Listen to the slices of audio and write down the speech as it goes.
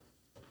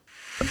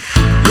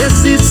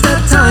Yes, it's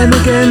that time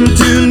again.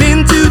 Tune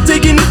in to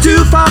Taking It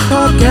Too Far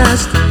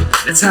podcast.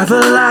 Let's have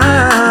a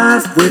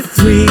laugh with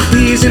 3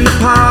 P's in the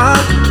pod.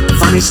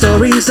 Funny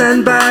stories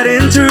and bad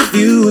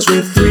interviews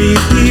with 3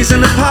 P's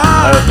in the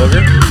pod.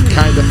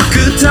 Kind of.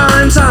 Good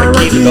times are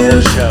right here.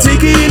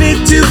 Taking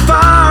It Too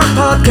Far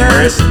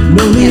podcast.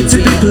 No need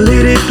to be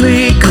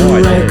politically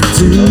correct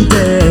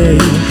today.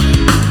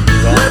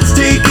 Let's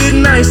take it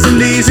nice and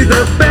easy.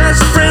 The best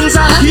friends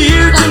are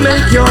here to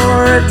make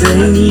your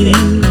day.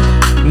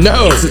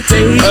 No. It's a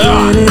Taking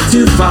It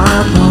Too Far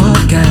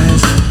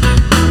podcast.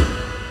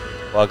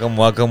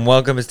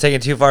 Welcome. It's Taking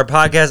It Too Far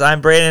podcast.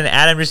 I'm Brandon.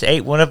 Adam just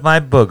ate one of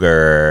my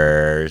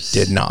boogers.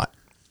 Did not.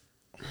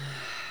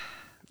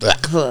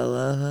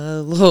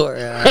 Laura.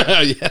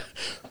 Yeah.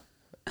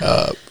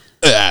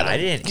 I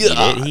didn't eat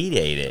it. He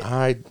ate it.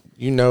 I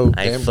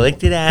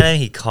flicked it at him.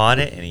 He caught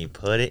it and he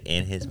put it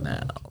in his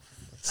mouth.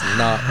 It's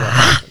not what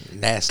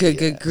happened. Nasty.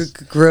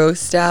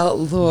 Grossed out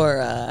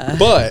Laura.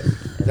 But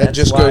that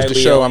just goes to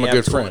show I'm a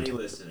good friend.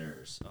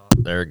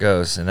 There it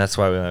goes. And that's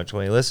why we don't have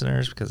 20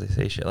 listeners, because they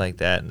say shit like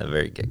that in the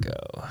very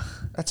get-go.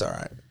 That's all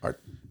right.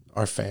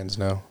 Our fans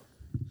know.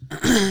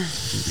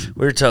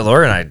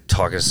 Laura and I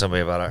talking to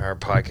somebody about our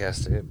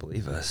podcast. They didn't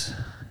believe us.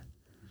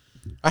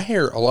 I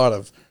hear a lot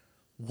of,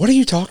 what are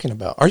you talking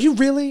about? Are you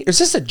really? Is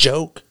this a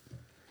joke?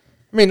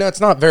 I mean,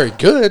 that's not very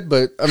good,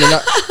 but I mean,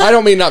 I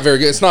don't mean not very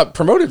good. It's not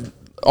promoted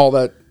all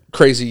that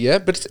crazy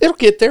yet, but it'll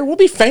get there. We'll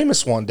be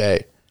famous one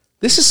day.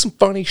 This is some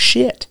funny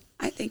shit.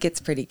 I think it's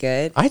pretty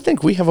good. I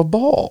think we have a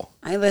ball.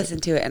 I listen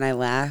to it and I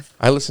laugh.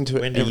 I listen to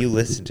it. When do you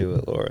listen to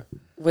it, Laura?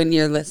 When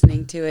you're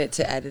listening to it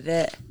to edit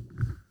it.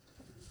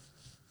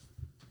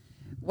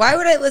 Why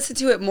would I listen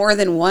to it more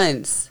than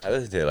once? I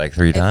listened to it like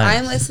 3 times.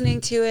 If I'm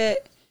listening to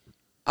it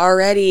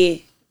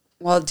already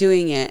while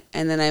doing it,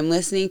 and then I'm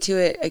listening to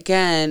it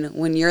again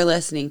when you're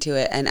listening to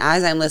it, and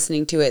as I'm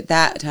listening to it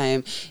that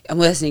time, I'm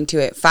listening to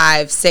it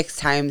 5-6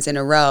 times in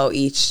a row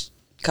each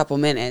couple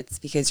minutes,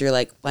 because you're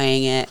like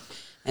playing it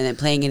and then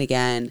playing it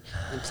again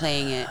and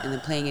playing it and then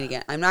playing it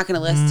again. I'm not going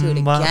to listen to it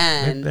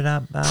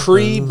again.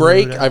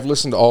 Pre-break, I've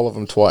listened to all of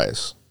them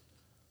twice,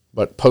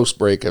 but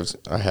post-break,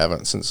 I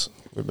haven't, since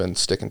we've been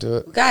sticking to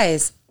it.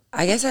 Guys,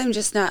 I guess I'm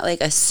just not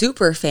like a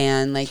super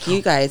fan like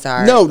you guys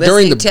are. No,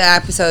 listening to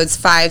episodes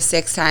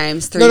 5-6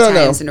 times, 3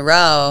 times in a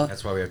row.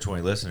 That's why we have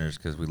 20 listeners,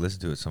 because we listen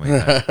to it so many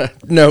times.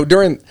 No,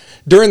 during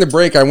the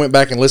break, I went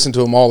back and listened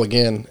to them all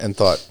again and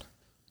thought,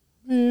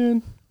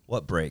 man.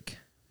 What break?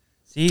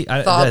 See,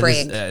 fall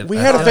break. We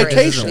had a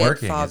vacation.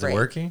 Is it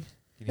working?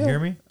 Can you hear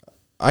me?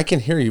 I can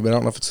hear you, but I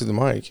don't know if it's through the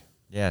mic.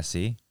 Yeah,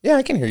 see? Yeah,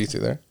 I can hear you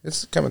through there.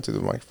 It's coming through the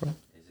microphone.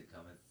 Is it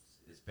coming?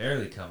 It's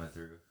barely coming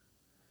through.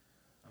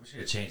 I'm just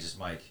going to change this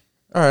mic.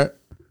 All right.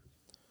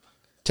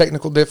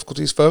 Technical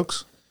difficulties,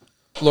 folks.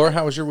 Laura,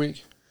 how was your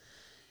week?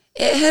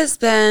 It has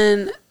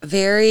been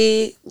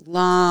very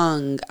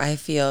long, I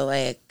feel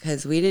like,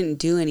 because we didn't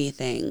do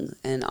anything,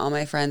 and all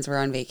my friends were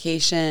on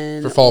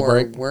vacation for fall or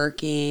break,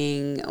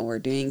 working or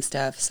doing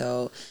stuff.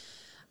 So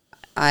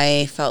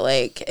I felt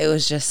like it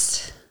was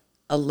just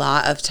a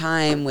lot of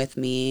time with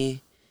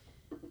me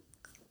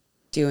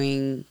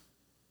doing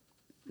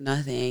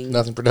nothing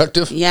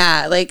productive.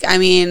 Yeah, like I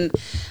mean,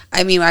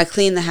 I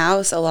cleaned the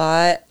house a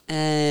lot,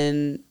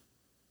 and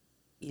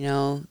you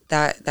know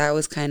that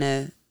was kind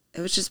of. It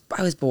was just,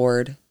 I was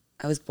bored.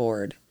 I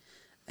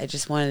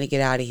just wanted to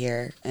get out of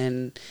here.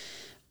 And,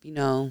 you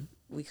know,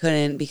 we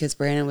couldn't because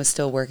Brandon was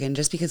still working.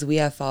 Just because we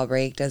have fall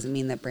break doesn't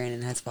mean that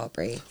Brandon has fall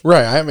break.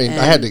 Right. I mean,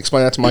 I had to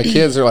explain that to my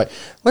kids. They're like,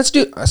 I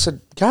said,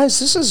 guys,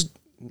 this is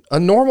a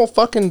normal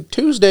fucking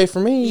Tuesday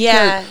for me.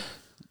 Yeah.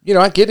 You know,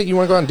 I get it. You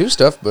want to go out and do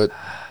stuff, but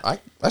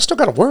I still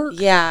got to work.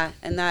 Yeah,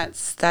 and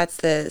that's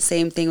the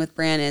same thing with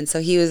Brandon.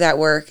 So he was at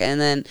work,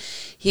 and then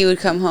he would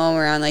come home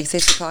around like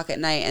 6 o'clock at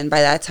night, and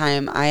by that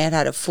time I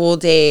had a full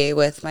day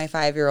with my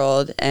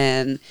 5-year-old,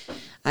 and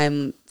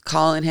I'm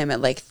calling him at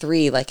like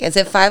 3, like, is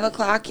it 5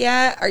 o'clock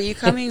yet? Are you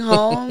coming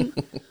home?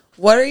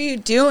 What are you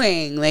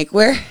doing? Like,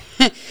 where?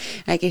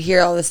 I could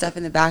hear all the stuff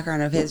in the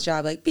background of his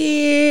job, like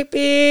beep,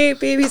 beep,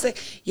 beep. He's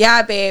like,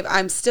 yeah, babe,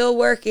 I'm still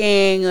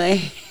working.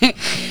 Like,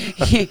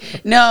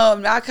 no,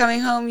 I'm not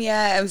coming home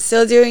yet. I'm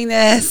still doing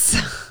this.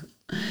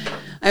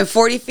 I'm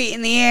 40 feet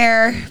in the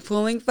air,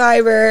 pulling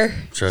fiber.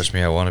 Trust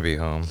me, I want to be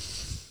home.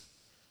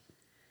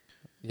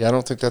 Yeah, I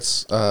don't think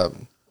that's a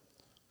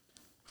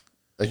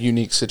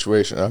unique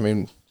situation. I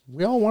mean,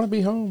 we all want to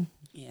be home.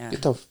 Yeah.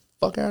 Get the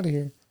fuck out of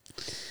here.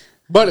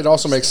 But it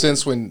also makes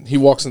sense when he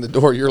walks in the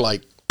door, you're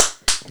like,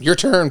 your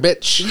turn,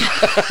 bitch.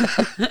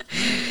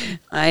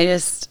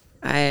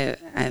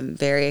 I'm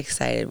very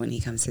excited when he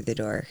comes through the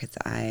door, because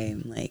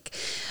I'm like,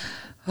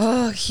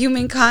 oh,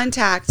 human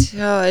contact,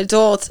 oh,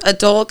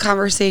 adult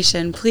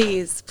conversation.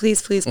 Please,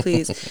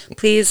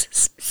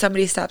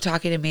 somebody stop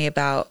talking to me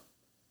about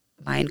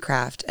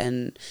Minecraft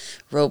and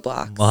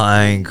Roblox.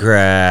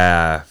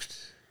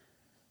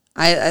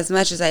 As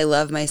much as I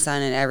love my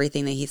son and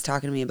everything that he's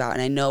talking to me about,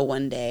 and I know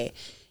one day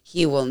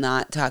he will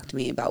not talk to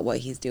me about what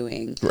he's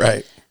doing.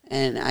 Right.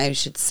 And I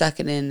should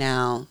suck it in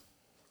now.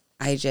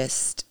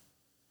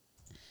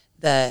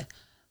 The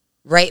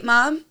Right,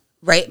 Mom?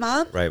 Right,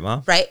 Mom? Right,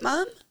 Mom? Right,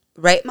 Mom?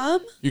 Right,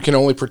 Mom? You can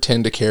only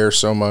pretend to care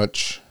so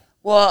much.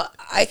 Well,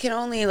 I can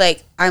only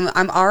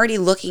I'm already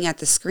looking at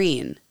the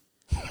screen.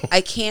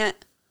 I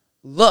can't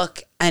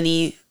look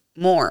any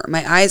more.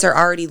 My eyes are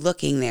already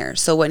looking there.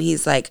 So when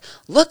he's like,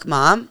 look,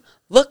 Mom,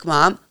 look,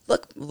 Mom,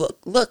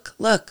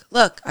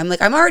 look. I'm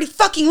like, I'm already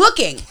fucking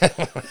looking.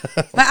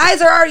 My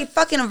eyes are already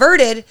fucking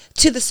averted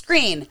to the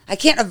screen. I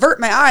can't avert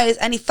my eyes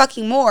any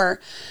fucking more.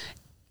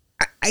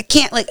 I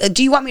can't,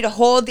 do you want me to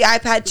hold the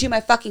iPad to my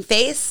fucking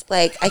face?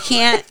 I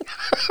can't.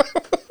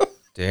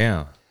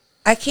 Damn.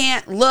 I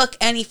can't look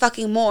any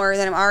fucking more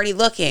than I'm already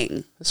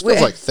looking. This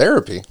feels like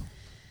therapy.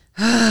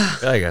 I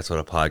feel like that's what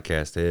a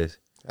podcast is.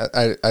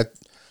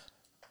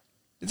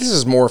 This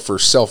is more for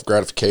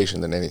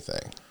self-gratification than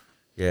anything.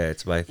 Yeah,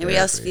 it's my therapy. Anybody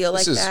else feel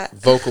like This that? is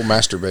vocal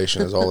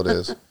masturbation is all it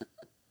is.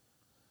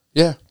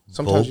 Yeah.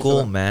 Sometimes you feel Vocal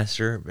that.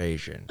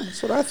 masturbation.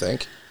 That's what I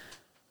think.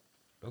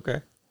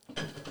 Okay.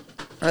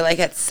 Or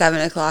at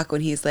 7 o'clock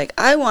when he's like,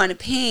 I want to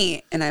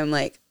paint. And I'm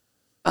like,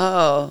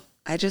 oh,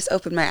 I just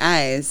opened my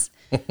eyes.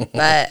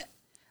 But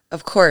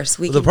of course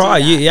we Well, can the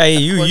problem, do that.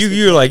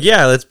 you're like,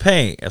 yeah, let's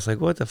paint. It's like,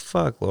 what the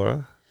fuck,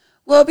 Laura?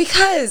 Well,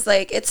 because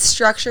it's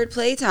structured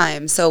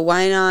playtime. So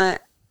why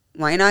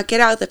not get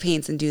out the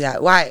paints and do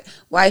that?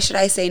 Why should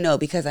I say no?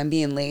 Because I'm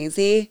being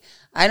lazy?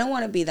 I don't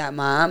want to be that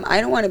mom.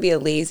 I don't want to be a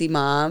lazy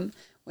mom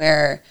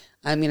where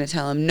I'm going to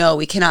tell him, no,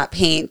 we cannot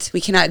paint.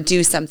 We cannot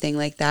do something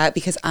like that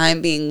because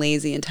I'm being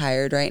lazy and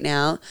tired right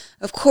now.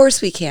 Of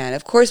course we can.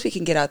 Of course we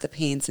can get out the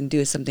paints and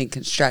do something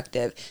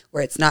constructive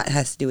where it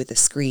has to do with the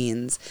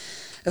screens.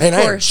 And I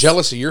am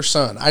jealous of your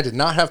son. I did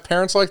not have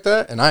parents like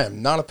that, and I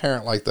am not a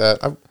parent like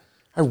that.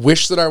 I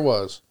wish that I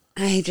was.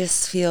 I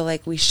just feel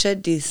like we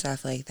should do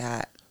stuff like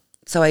that.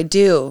 So I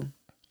do.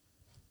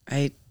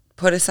 I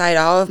put aside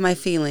all of my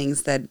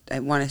feelings that I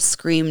want to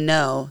scream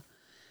no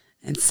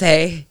and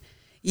say,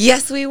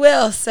 yes, we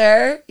will,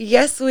 sir.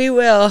 Yes, we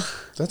will.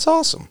 That's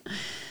awesome.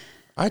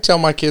 I tell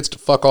my kids to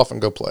fuck off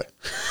and go play.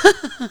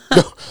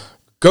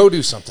 Go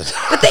do something.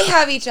 But they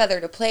have each other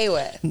to play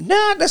with.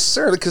 Not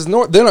necessarily, because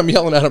then I'm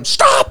yelling at them,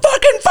 stop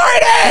fucking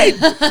fighting!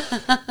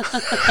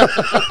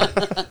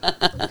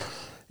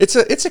 It's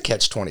a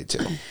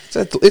catch-22.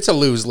 It's a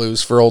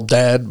lose-lose for old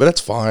dad, but it's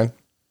fine.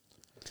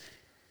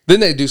 Then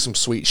they do some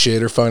sweet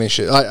shit or funny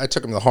shit. I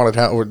took them to the haunted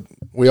house.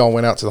 We all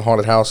went out to the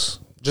haunted house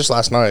just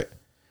last night.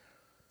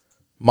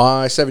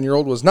 My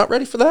 7-year-old was not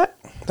ready for that.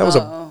 That was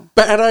a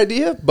bad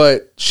idea,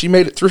 but she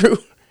made it through.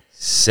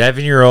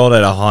 7-year-old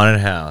at a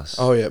haunted house.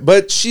 Oh, yeah.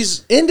 But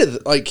she's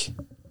into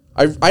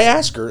I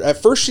asked her.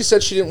 At first, she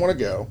said she didn't want to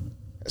go.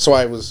 So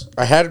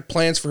I had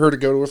plans for her to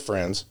go to her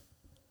friends.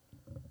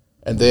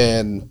 And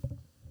then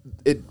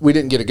we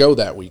didn't get to go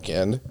that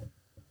weekend.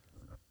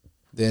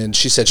 Then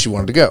she said she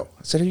wanted to go.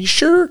 I said, are you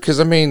sure? Because,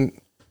 I mean,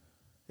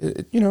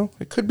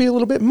 it could be a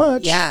little bit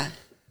much. Yeah.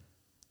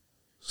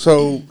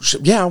 So,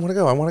 I want to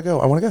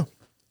go.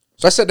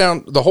 So I sat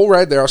down the whole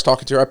ride there. I was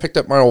talking to her. I picked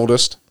up my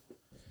oldest.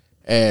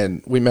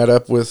 And we met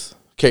up with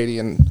Katie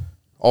and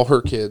all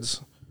her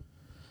kids.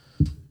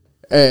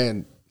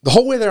 And the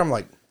whole way there, I'm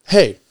like,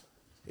 hey,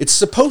 it's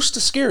supposed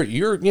to scare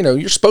you.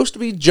 You're supposed to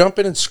be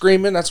jumping and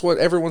screaming. That's what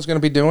everyone's going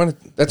to be doing.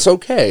 That's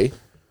okay.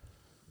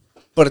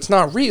 But it's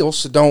not real,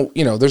 so don't,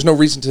 there's no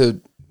reason to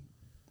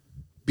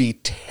be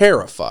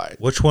terrified.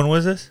 Which one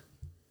was this?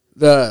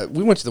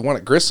 We went to the one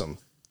at Grissom.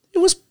 It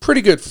was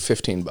pretty good for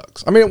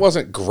 $15. I mean, it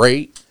wasn't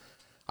great.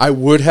 I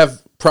would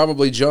have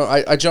probably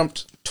jumped. I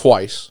jumped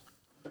twice.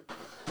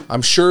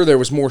 I'm sure there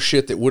was more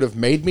shit that would have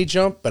made me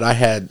jump, but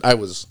I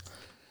was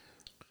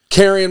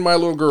carrying my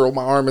little girl.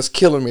 My arm is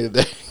killing me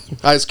today.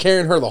 I was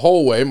carrying her the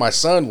whole way. My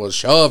son was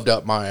shoved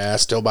up my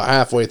ass till about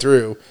halfway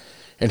through,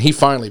 and he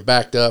finally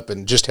backed up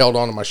and just held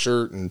onto my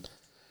shirt. And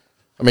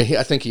I mean,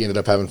 I think he ended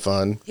up having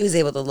fun. He was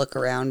able to look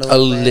around a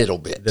little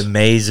bit. The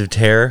Maze of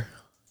Terror?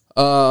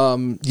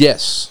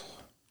 Yes.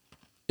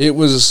 It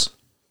was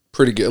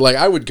pretty good.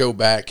 I would go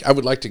back. I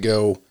would like to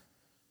go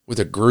with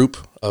a group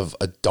of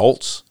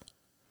adults.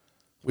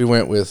 We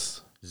went with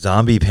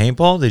Zombie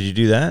paintball? Did you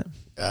do that?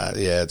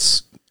 Yeah,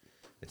 it's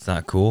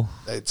not cool.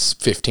 It's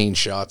 15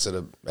 shots out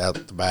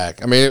the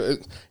back. I mean,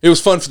 it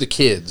was fun for the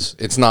kids.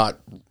 That's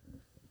not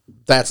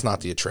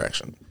the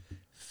attraction.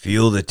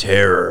 Feel the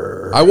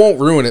terror. I won't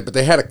ruin it, but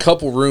they had a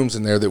couple rooms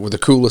in there that were the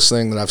coolest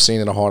thing that I've seen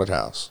in a haunted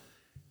house.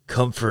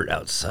 Comfort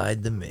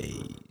outside the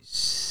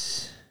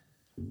maze.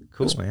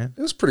 Cool, man.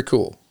 It was pretty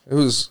cool.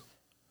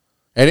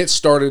 And it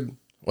started.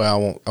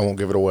 Well, I won't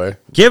give it away.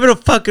 Give it a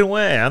fucking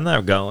way. I'm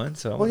not going.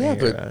 So well, yeah,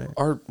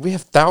 but we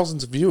have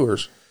thousands of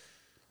viewers.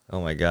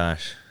 Oh my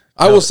gosh!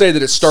 I will say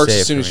that it starts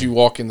as soon as you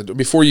walk in the door.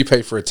 Before you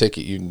pay for a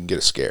ticket, you can get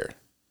a scare.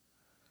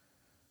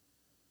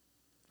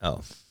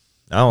 Oh,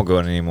 I won't go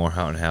in any more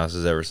haunted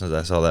houses ever since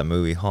I saw that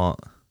movie Haunt.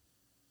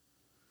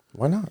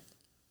 Why not?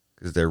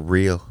 Because they're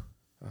real.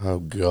 Oh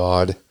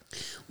God.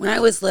 When I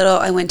was little,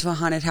 I went to a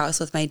haunted house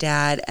with my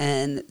dad,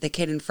 and the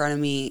kid in front of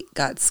me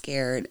got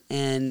scared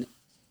and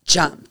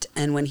jumped.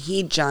 And when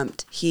he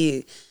jumped,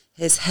 he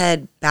his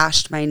head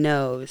bashed my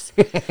nose.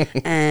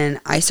 And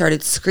I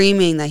started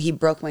screaming that he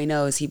broke my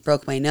nose. He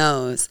broke my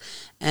nose.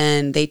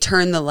 And they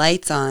turned the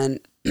lights on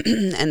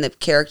and the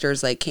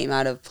characters like came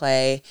out of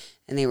play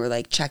and they were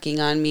like checking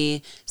on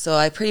me. So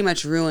I pretty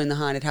much ruined the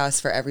haunted house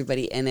for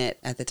everybody in it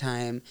at the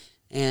time.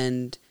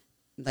 And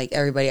like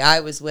everybody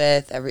I was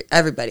with,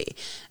 everybody.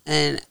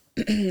 And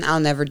I'll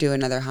never do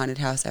another haunted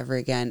house ever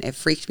again. It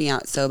freaked me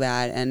out so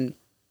bad. And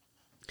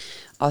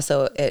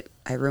also,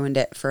 I ruined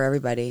it for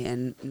everybody,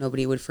 and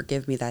nobody would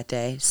forgive me that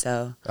day.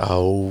 So,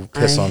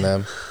 piss on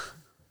them.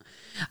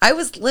 I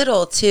was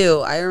little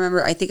too. I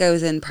remember. I think I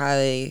was in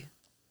probably,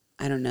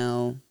 I don't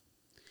know,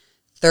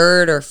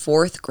 3rd or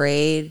 4th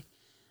grade,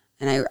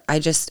 and I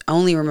just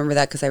only remember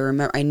that because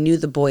I knew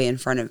the boy in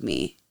front of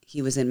me.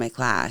 He was in my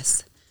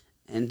class,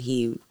 and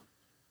he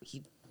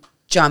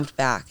jumped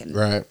back and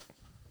Right.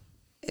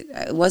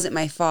 It wasn't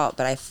my fault,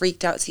 but I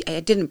freaked out. See,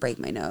 I didn't break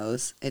my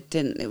nose. It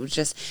didn't. It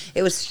was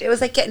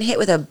like getting hit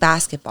with a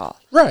basketball.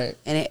 Right.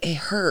 And it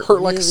hurt Hurt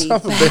really like a son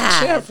of a bad.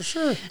 bitch. Yeah, for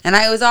sure. And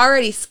I was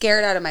already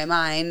scared out of my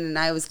mind, and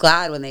I was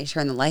glad when they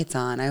turned the lights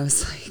on. I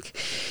was like,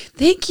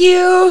 thank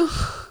you.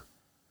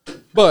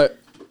 But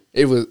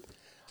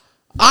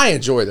I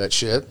enjoy that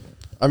shit.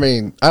 I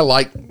mean, I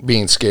like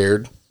being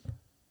scared.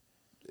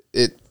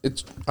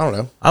 It's I don't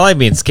know. I like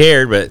being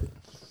scared, but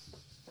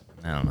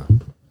I don't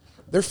know.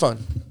 They're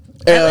fun.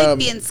 I like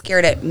being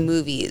scared at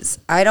movies.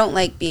 I don't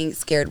like being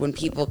scared when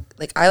people,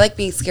 like, I like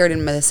being scared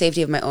in the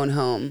safety of my own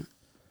home.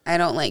 I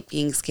don't like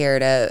being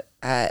scared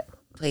at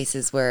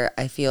places where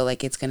I feel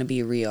like it's going to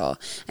be real.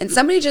 And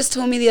somebody just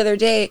told me the other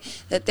day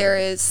that there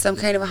is some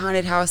kind of a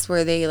haunted house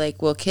where they,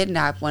 like, will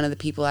kidnap one of the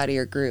people out of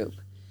your group.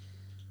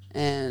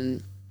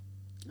 And,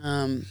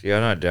 See,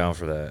 I'm not down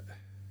for that.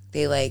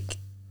 they, like,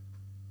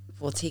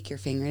 will take your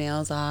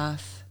fingernails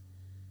off.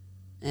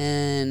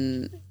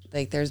 And,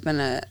 like, there's been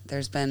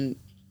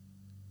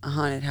a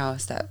haunted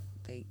house that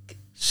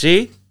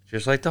See?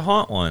 Just like the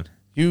haunt one.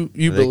 You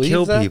Where they believe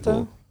kill that,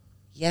 people.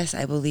 yes,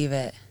 I believe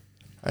it.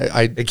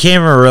 It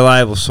came from a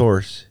reliable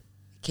source.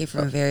 Came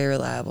from a very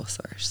reliable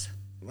source.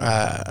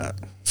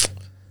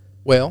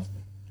 Well,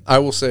 I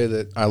will say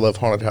that I love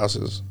haunted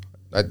houses.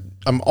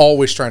 I'm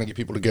always trying to get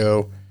people to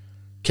go.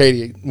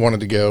 Katie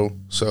wanted to go,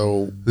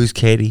 so Who's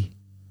Katie?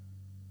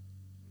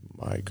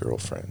 my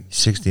girlfriend.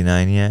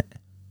 69 yet?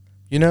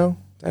 You know,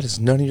 that is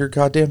none of your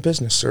goddamn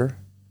business, sir.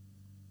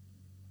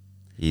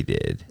 He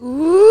did.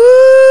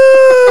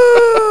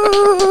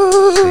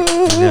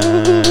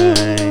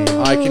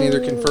 I can neither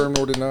confirm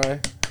nor deny.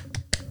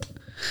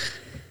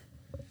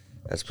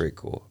 That's pretty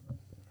cool.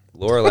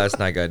 Laura last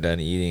night got done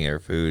eating her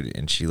food,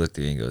 and she looked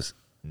at me and goes,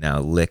 "Now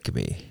lick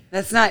me."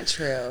 That's not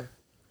true.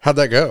 How'd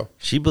that go?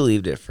 She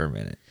believed it for a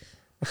minute.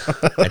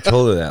 I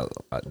told her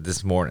that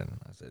this morning.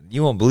 I said,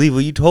 "You won't believe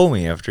what you told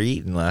me after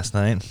eating last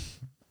night."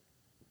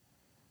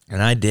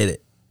 And I did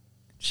it.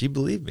 She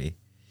believed me.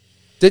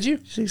 Did you?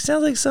 She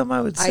sounds like something I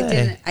would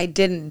say. I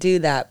didn't do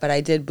that, but I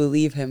did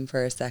believe him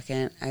for a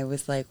second. I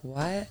was like,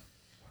 "What?"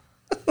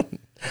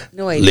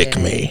 No, I Lick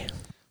didn't. me.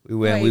 We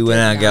went No, you out did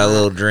and got a not.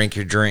 little drink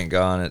your drink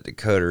on at the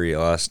Coterie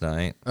last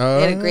night. They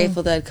had a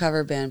Grateful Dead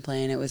cover band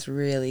playing. It was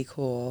really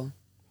cool.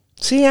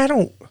 See, I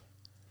don't.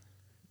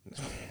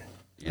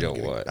 You know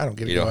what? I don't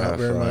get to You go don't out have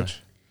very fun.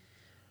 much.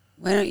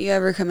 Why don't you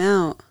ever come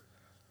out?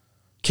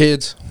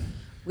 Kids.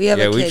 We have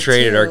Yeah, a we kid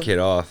traded too. our kid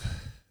off.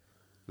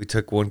 We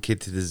took one kid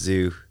to the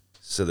zoo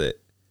so that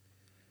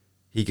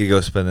he could go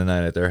spend the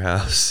night at their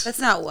house. That's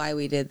not why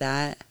we did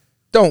that.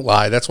 Don't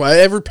lie. That's why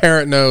every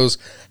parent knows.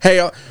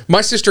 Hey, my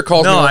sister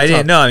calls me. No, all the I didn't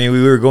time. know. I mean,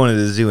 we were going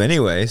to the zoo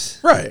anyways.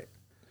 Right.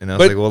 And I was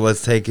But- like, well,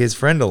 let's take his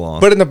friend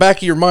along. But in the back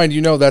of your mind,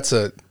 you know that's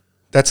a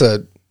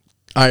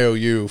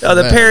IOU. no, from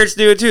the them. parents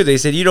do it too. They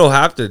said you don't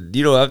have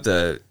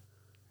to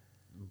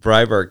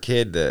bribe our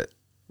kid to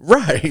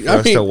Right. for I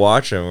us to mean,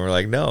 watch him. We're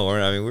like, no.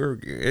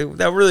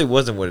 That really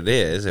wasn't what it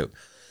is.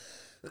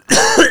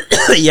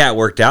 Yeah, it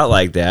worked out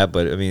like that,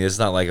 but I mean, it's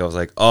not like I was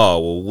like, oh,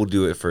 well, we'll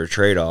do it for a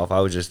trade off. I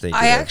was just thinking.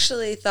 I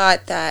actually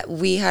thought that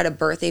we had a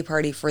birthday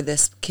party for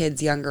this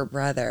kid's younger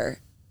brother,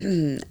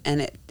 and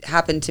it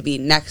happened to be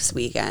next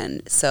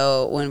weekend.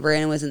 So when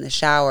Brandon was in the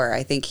shower,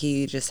 I think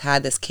he just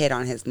had this kid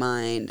on his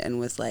mind and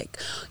was like,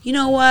 you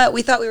know what?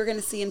 We thought we were going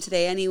to see him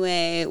today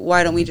anyway.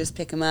 Why don't we just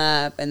pick him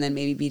up, and then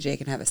maybe BJ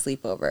can have a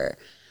sleepover?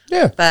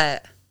 yeah.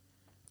 But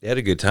They had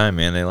a good time,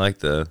 man. They liked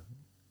the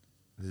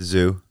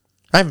zoo.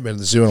 I haven't been to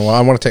the zoo in a while. I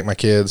want to take my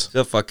kids.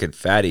 Still fucking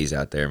fatties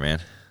out there, man.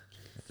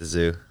 At the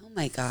zoo. oh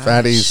my gosh.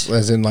 Fatties,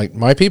 as in like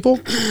my people.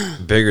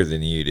 Bigger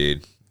than you,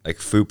 dude. Like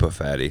fupa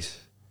fatties.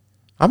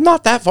 I'm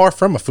not that far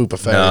from a fupa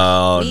fatty.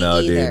 No, Me no,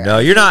 either. dude. No,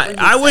 you're not. When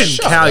you I say wouldn't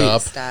shut count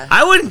up. you.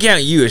 I wouldn't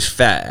count you as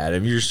fat,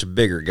 Adam. You're just a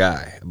bigger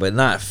guy, but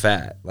not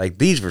fat. Like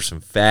these were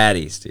some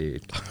fatties,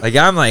 dude. Like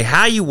I'm like,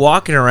 how you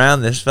walking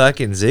around this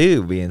fucking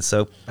zoo being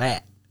so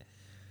fat?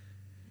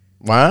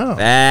 Wow.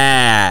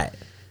 Fat.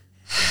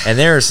 And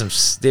there was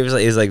it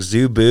was like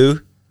zoo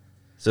boo.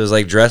 So it was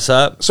like dress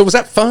up. So was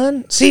that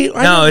fun? See,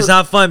 No, it's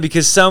not fun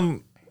because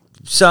some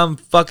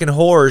fucking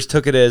whores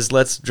took it as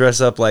let's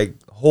dress up like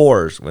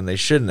whores when they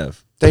shouldn't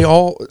have. They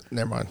all.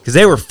 Never mind. Because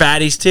they were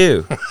fatties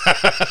too.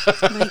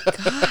 Oh my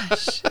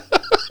gosh.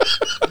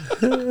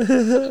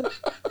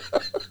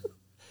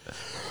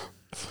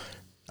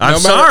 I'm No matter-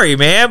 sorry,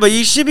 man, but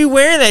you should be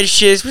wearing that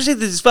shit, especially at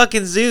this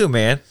fucking zoo,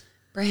 man.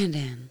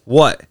 Brandon,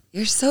 What?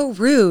 you're so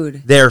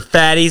rude. They're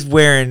fatties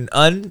wearing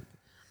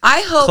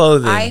I hope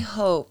Clothing.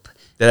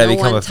 Did I no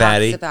become one a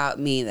fatty? talks about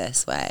me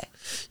this way.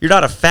 You're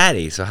not a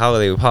fatty, so how would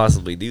they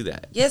possibly do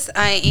that? Yes,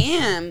 I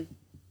am.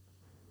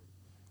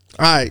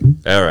 I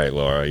All right,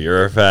 Laura,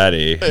 you're a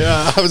fatty.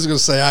 I was gonna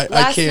say I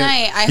Last can't.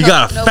 night, I You hope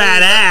got a nobody fat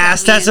looked at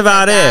ass, me that's and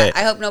about said that. it.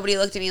 I hope nobody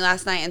looked at me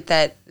last night and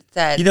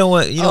said, You know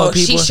what? You know oh, what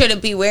people. she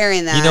shouldn't be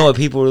wearing that. You know what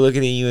people were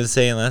looking at you and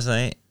saying last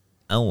night?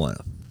 I want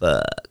to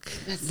fuck.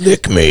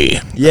 Lick me.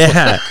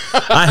 Yeah.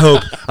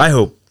 I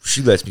hope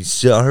she lets me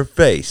sit on her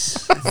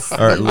face.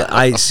 Or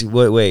I see.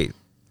 Wait.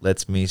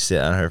 Lets me sit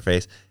on her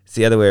face. It's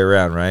the other way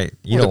around, right?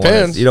 Well,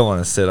 depends. You don't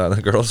want to sit on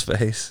a girl's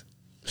face.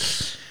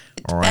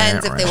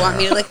 Depends if they want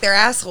me to lick their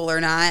asshole or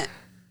not.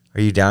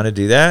 Are you down to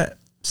do that?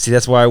 See,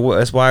 that's why I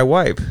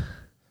wipe.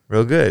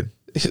 Real good.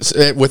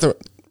 With a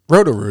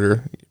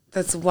Roto-Rooter.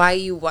 That's why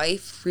you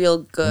wife real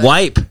good.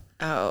 Wipe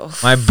Oh.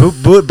 my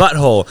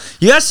butthole.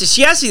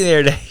 She asked me the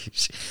other day.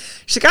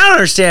 She's like, I don't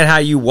understand how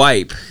you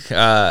wipe.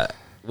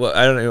 Well,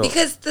 I don't know.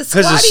 Because the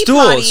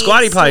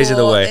squatty potty's in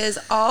the way. is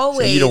So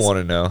always. you don't want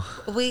to know.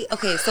 So we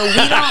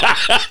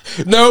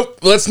don't. Nope.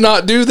 Let's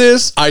not do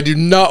this. I do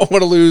not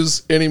want to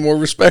lose any more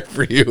respect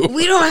for you.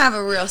 We don't have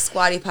a real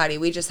squatty potty.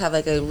 We just have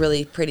like a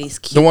really pretty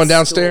cute The one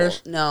downstairs?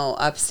 stool. No,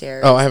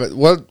 upstairs. Oh, I have it.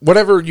 Well,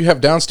 whatever you have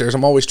downstairs,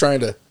 I'm always trying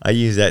to. I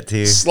use that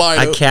too. Slide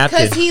I over.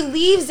 captain. Because he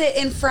leaves it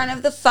in front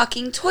of the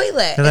fucking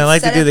toilet. And I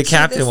like to instead do of the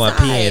captain while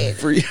peeing. side.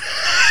 Free.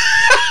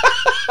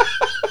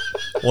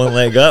 One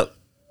leg up.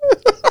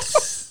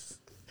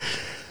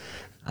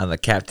 I'm the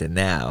captain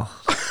now.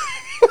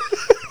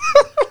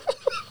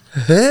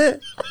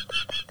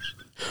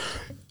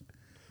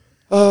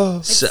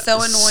 It's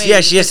so annoying.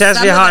 Yeah, she just because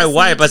asked me some how of I us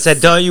wipe. need I to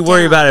said, don't you sit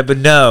worry down. about it, but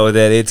know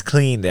that it's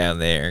clean down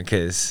there.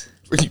 Because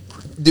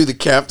Do the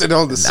captain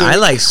on the sink. I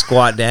like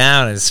squat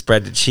down and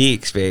spread the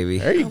cheeks, baby.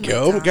 There you Oh my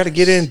go. gosh. Got to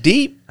get in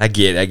deep. I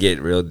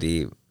get real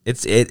deep.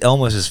 It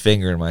almost is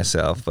fingering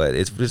myself, but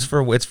it's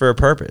for a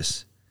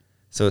purpose.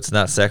 So it's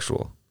not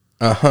sexual.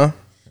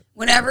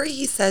 Whenever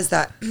he says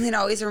that, it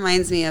always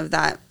reminds me of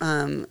that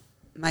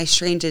My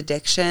Strange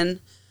Addiction,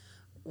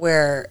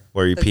 where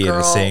You the pee in the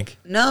girl- sink.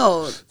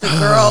 No, the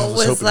girl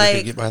was hoping we could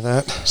like, get by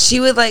that. she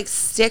would like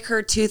stick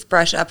her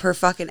toothbrush up her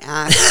fucking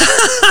ass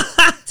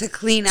to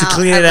clean out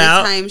clean it every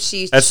out? time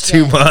she. That's shit.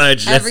 too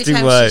much. That's Every too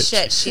time much. she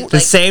shit, she'd The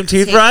like, same take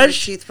her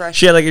toothbrush? toothbrush.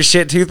 She had like a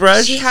shit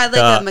toothbrush? She had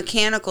like Duh. a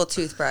mechanical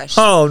toothbrush.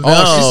 Oh no!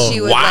 Oh,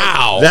 She would,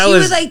 wow. Like, That she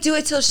was- would like do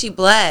it till she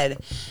bled.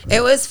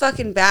 It was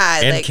fucking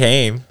bad. and like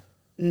came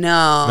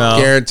no.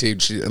 No.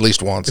 Guaranteed, she at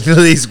least once. at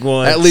least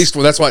once. At least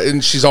well, that's why.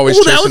 And she's always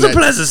Well, chasing that was a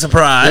pleasant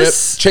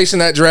surprise. Yep, chasing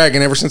that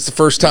dragon ever since the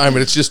first time,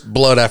 and it's just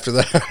blood after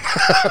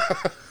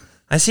that.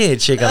 I seen a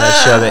chick on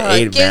that show that Ugh,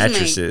 ate it gives me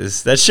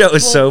mattresses. That show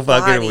was so whole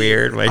fucking body.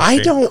 weird. My I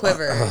shit. don't.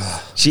 Quivers.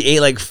 She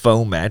ate like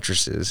foam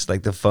mattresses,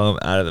 like the foam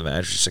out of the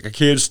mattress. She's like, I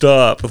can't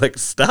stop. Like,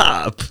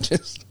 stop.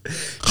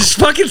 Just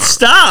fucking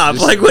stop.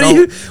 Just Like, what don't.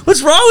 are you?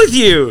 What's wrong with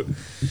you?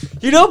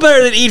 You know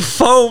better than eat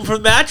foam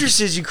from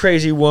mattresses, you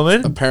crazy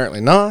woman. Apparently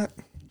not.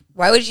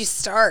 Why would you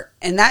start?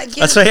 And that gives,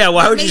 That's why, yeah,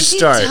 why that would you makes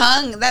start?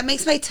 That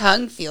makes my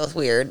tongue feel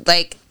weird.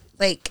 Like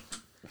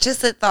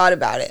just the thought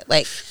about it.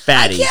 Like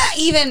Fatty. I can't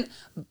even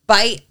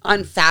bite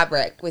on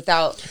fabric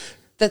without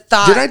the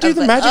thought. Did I do of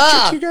the like, magic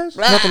ugh, trick, you guys?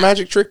 blah. Not the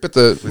magic trick, but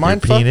the With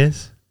mind your fuck?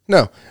 penis?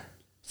 No.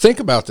 Think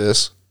about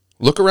this.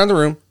 Look around the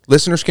room.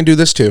 Listeners can do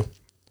this too.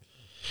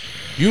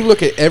 You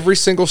look at every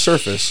single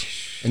surface,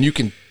 and you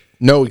can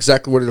know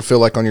exactly what it'll feel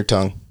like on your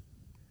tongue.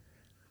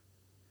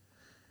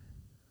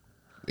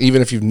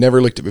 Even if you've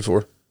never licked it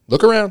before.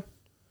 Look around.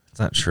 It's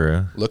not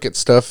true. Look at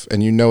stuff,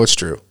 and you know it's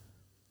true.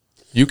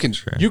 You can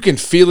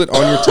feel it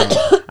on your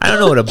tongue. I don't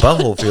know what a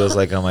butthole feels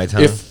like on my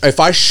tongue. If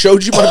I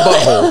showed you my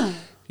butthole,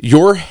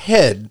 your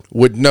head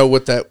would know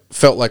what that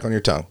felt like on your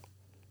tongue.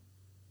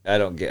 I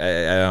don't get.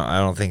 I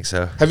don't think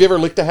so. Have you ever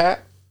licked a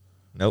hat?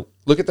 Nope.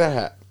 Look at that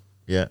hat.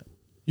 Yeah.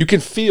 You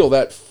can feel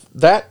that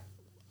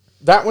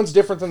one's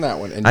different than that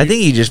one. And I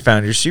think you just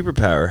found your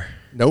superpower.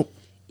 nope.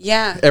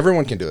 Yeah.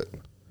 Everyone can do it.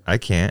 I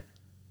can't.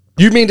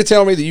 You mean to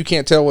tell me that you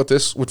can't tell what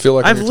this would feel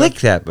like? on I've your licked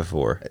tongue? that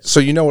before. So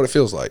you know what it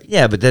feels like.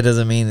 Yeah, but that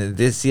doesn't mean that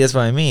this. See, that's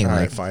what I mean. All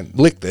Like, right, fine.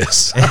 Lick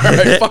this. All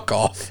right, fuck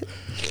off.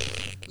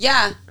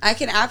 Yeah. I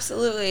can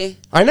absolutely.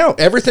 I know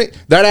everything.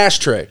 That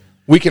ashtray.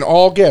 We can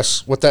all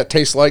guess what that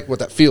tastes like, what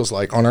that feels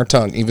like on our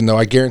tongue. Even though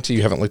I guarantee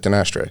you haven't licked an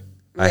ashtray.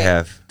 I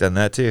have done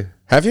that too.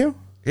 Have you?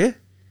 Yeah.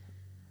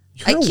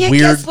 I You're a can't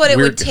weird- guess what it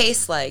would weird-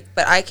 taste like,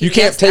 but I can. You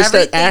can't guess taste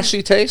that everything.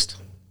 ashy taste.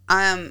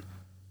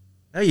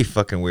 No, you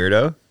fucking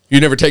weirdo. You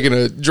never taken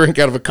a drink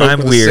out of a Coke I'm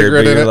with a weird,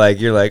 cigarette but in it?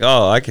 you're like,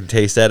 oh, I can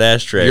taste that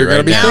ashtray. You're gonna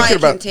right be now. Now I thinking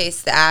can about-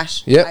 taste the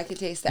ash. Yep. I can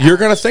taste the You're ash.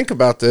 going to think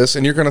about this,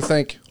 and you're going to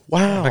think,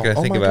 wow. I'm not gonna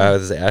oh think my about God. how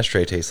this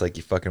ashtray tastes like,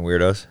 you fucking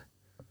weirdos.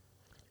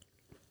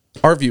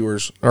 Our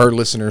viewers, our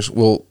listeners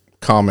will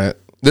comment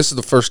This is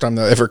the first time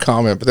they'll ever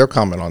comment, but they'll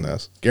comment on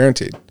this,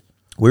 guaranteed.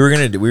 We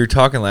were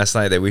talking last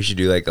night that we should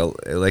do like a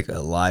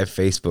live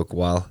Facebook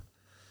while.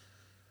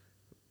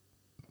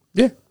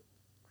 Yeah.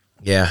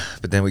 Yeah,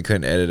 but then we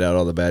couldn't edit out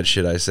all the bad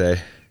shit I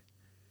say.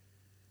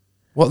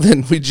 Well,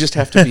 then we just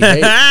have to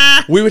behave.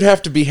 We would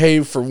have to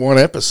behave for one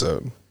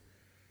episode.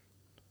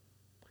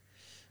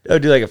 I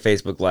would do like a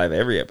Facebook Live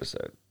every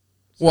episode.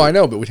 Well, I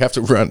know, but we'd have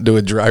to do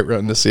a dry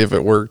run to see if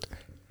it worked.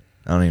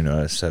 I don't even know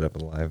how to set up a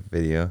live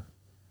video.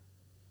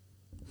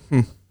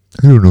 I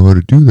don't know how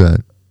to do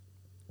that.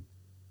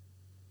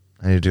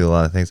 I need to do a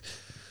lot of things.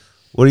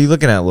 What are you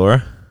looking at,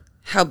 Laura?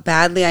 How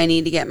badly I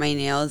need to get my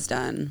nails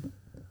done.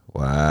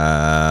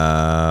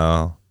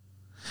 Wow.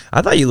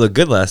 I thought you looked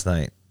good last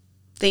night.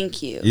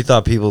 Thank you. You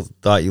thought people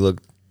thought you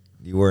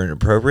weren't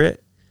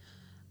appropriate?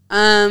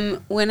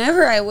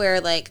 Whenever I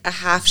wear like a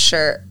half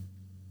shirt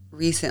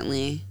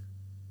recently,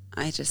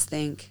 I just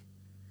think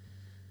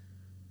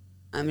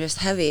I'm just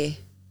heavy.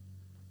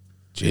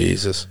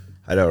 Jesus.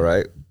 I know,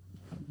 right?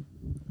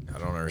 I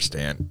don't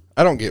understand.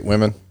 I don't get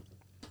women.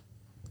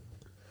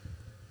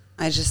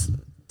 I just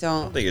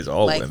don't think it's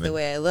all like women. the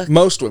way I look.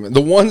 Most women.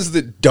 The ones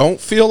that don't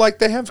feel like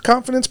they have a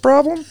confidence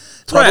problem.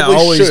 That's what I probably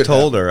always should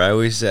told have. her.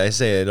 I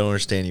say I don't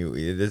understand you.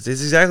 It's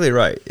exactly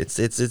right. It's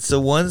the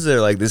ones that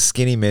are like this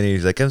skinny man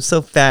who's like, I'm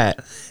so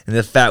fat, and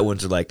the fat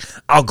ones are like,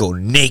 I'll go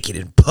naked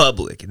in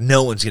public and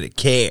no one's gonna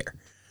care.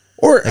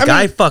 Or Like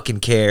I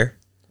fucking care,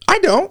 I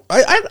don't.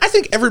 I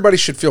think everybody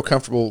should feel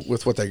comfortable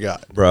with what they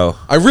got. bro.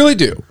 I really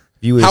do.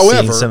 You would have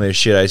However, seen some of the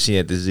shit I seen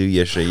at the zoo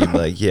yesterday. You'd be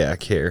like, yeah, I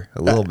care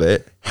a little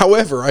bit.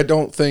 However, I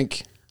don't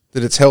think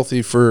that it's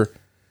healthy for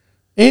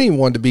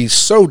anyone to be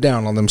so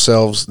down on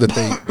themselves that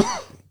they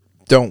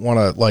don't want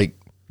to like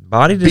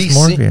Body be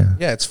seen. dysmorphia.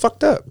 Yeah, it's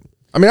fucked up.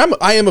 I mean,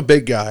 I am a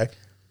big guy.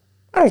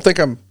 I don't think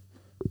I'm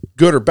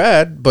good or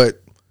bad,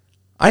 but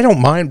I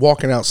don't mind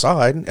walking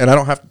outside, and I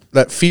don't have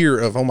that fear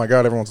of, oh my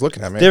God, everyone's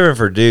looking at me. Different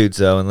for dudes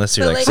though, unless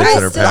you're But like like,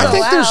 600 I pounds.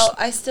 think there's-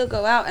 I still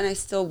go out and I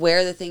still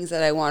wear the things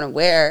that I want to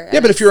wear. Yeah,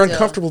 and but if you're I still-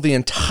 uncomfortable the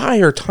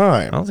entire I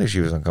time, don't think she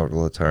was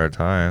uncomfortable the entire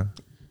time.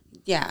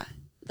 yeah,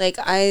 like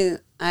I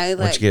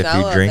let you get a go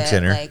few of drinks it.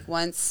 in her. Like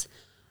once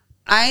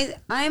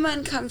I'm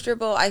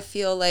uncomfortable, I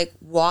feel like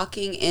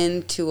walking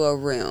into a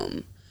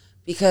room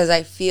because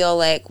I feel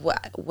like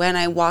when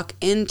I walk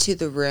into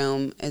the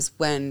room is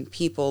when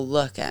people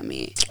look at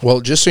me.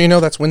 well, just so you know,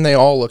 that's when they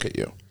all look at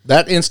you.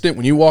 That instant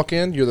when you walk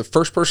in, you're the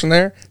first person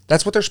there.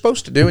 That's what they're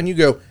supposed to do, and you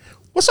go,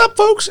 "What's up,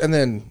 folks?" And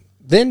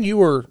then you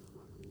are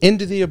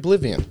into the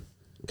oblivion,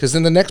 because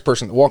then the next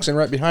person that walks in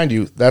right behind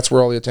you, that's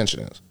where all the attention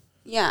is.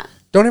 Yeah.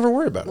 Don't ever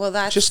worry about it. Well,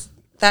 that's just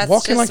that's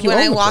walk in just like you when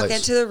own I the walk place.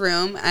 into the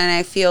room and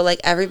I feel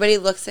like everybody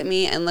looks at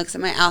me and looks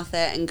at my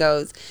outfit and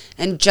goes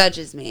and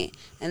judges me,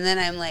 and then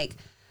I'm like,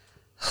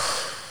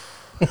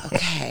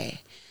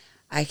 okay,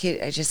 I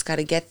just got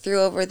to get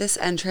through over this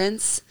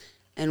entrance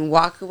and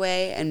walk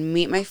away and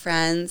meet my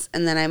friends,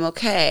 and then I'm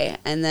okay,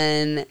 and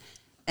then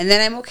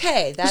I'm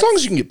okay. As long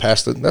as you can get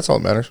past it, that's all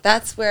that matters.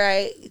 That's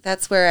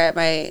where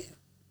my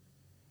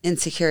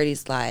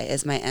insecurities lie,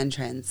 is my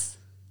entrance.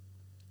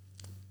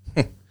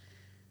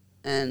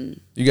 And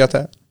You got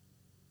that?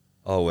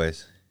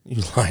 Always.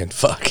 You lying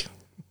fuck.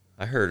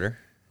 I heard her.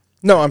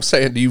 No, I'm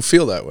saying, do you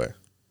feel that way?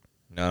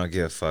 No, I don't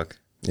give a fuck.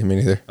 Yeah, me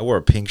neither. I wore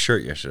a pink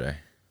shirt yesterday.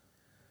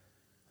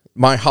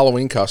 My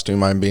Halloween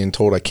costume, I'm being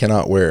told I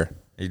cannot wear.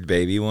 A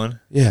baby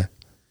one? Yeah,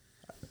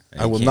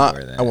 You I will can't not.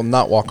 wear that. I will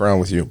not walk around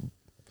with you,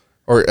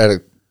 or at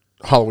a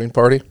Halloween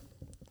party.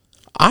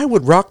 I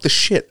would rock the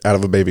shit out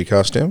of a baby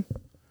costume,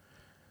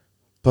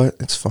 but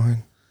it's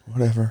fine.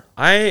 Whatever.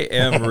 I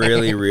am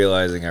really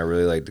realizing I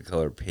really like the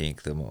color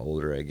pink the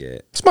older I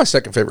get. It's my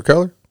second favorite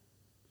color.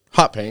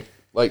 Hot pink,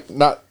 like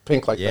not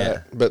pink like Yeah.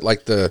 that, but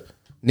like the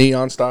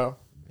neon style,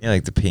 Yeah,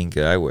 like the pink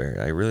that I wear.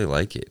 I really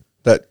like it.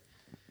 that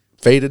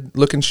faded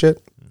looking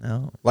shit,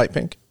 No, light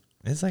pink.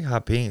 it's like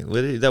hot pink.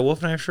 That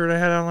wolf knife shirt I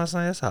had on last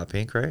night, that's hot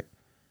pink, right?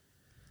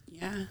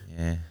 yeah.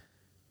 Yeah.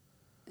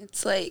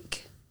 It's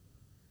like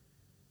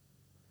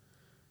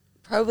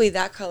probably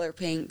that color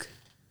pink.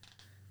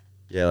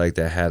 Yeah, like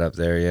that hat up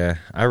there, yeah.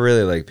 I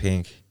really like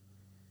pink.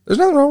 There's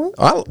nothing wrong with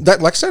it.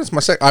 That. Like I said, it's my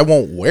second. I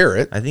won't wear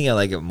it. I think I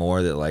like it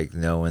more that like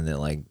knowing that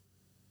like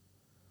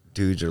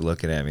dudes are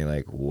looking at me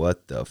like,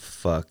 what the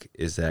fuck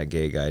is that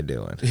gay guy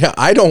doing? Yeah,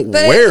 I don't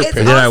But wear it's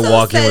pink. Then I also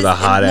walk in with a says-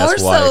 hot-ass more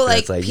so, wife and like,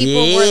 it's like,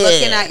 people were yeah.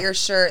 looking at your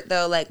shirt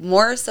though. Like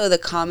more so, the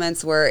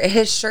comments were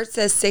his shirt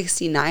says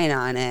 69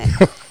 on it.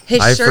 His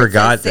I shirt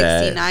forgot says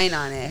that. 69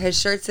 on it. His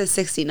shirt says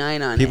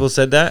 69 on People it.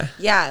 said that?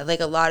 Yeah, like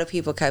a lot of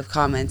people kept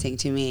commenting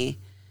to me.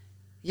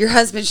 Your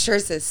husband's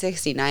shirt says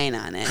 69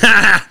 on it.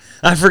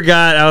 I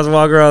forgot. I was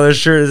walking around with this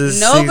shirt. This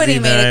is Nobody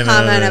made 69 a on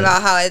comment it.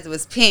 about how it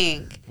was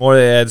pink. More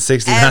they had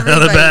 69 on the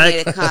Everybody back.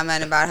 made a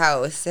comment about how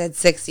it was said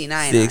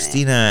 69 on it.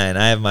 69.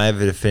 I have my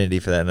affinity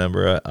for that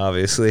number,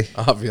 obviously.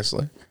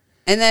 Obviously,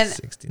 And then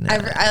 69.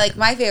 I like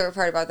my favorite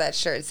part about that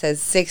shirt. It says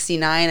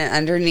 69 and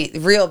underneath,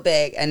 real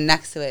big, and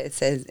next to it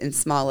says in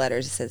small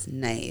letters. It says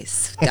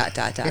nice. ...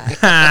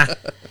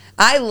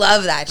 I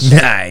love that shirt.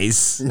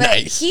 Nice. But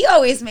he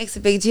always makes a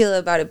big deal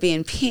about it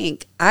being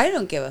pink. I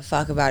don't give a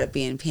fuck about it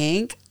being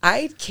pink.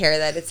 I care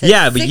that it says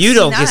Yeah, but you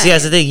don't. 69. See,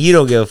 that's the thing. You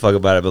don't give a fuck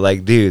about it. But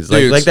like dudes,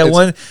 like that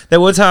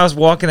one time I was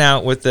walking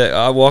out with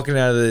walking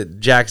out of the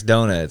Jack's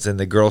Donuts, and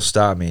the girl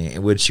stopped me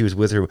when she was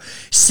with her.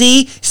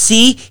 See,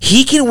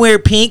 he can wear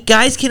pink.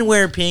 Guys can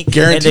wear pink.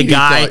 Guaranteed And the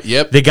guy, he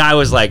thought, the guy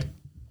was like,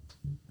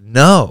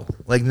 no,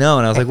 and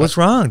I was like, what's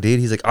wrong, dude?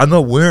 He's like, I'm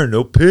not wearing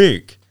no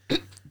pink.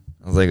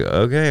 I was like,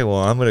 okay, well,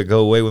 I'm gonna go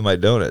away with my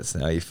donuts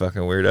now, you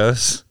fucking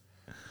weirdos.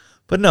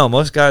 But no,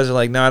 most guys are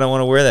like, no, I don't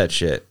want to wear that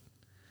shit.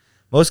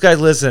 Most guys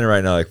listening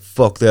right now, like,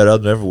 fuck that, I'll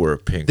never wear a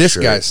pink This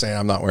shirt. guy's saying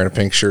I'm not wearing a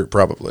pink shirt.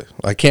 Probably.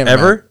 I can't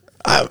Ever?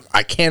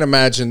 I can't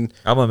imagine.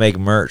 I'm gonna make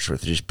merch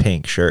with just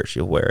pink shirts.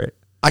 You'll wear it.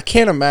 I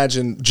can't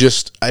imagine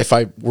just if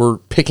I were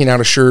picking out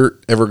a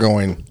shirt ever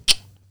going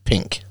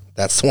pink.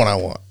 That's the one I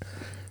want.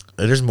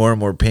 There's more and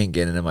more pink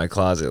getting in my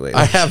closet lately.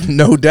 I have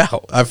no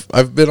doubt.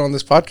 I've been on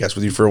this podcast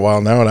with you for a while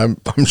now, and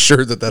I'm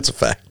sure that that's a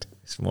fact.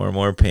 It's more and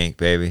more pink,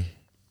 baby.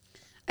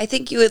 I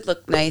think you would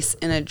look nice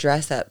in a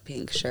dress-up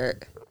pink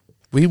shirt.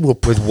 We will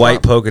With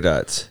white polka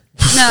dots.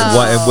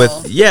 No,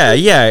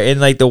 And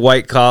like the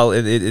white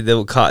collar,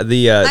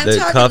 the I'm talking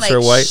cuffs like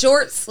are white.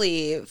 short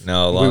sleeve.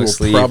 No, We long will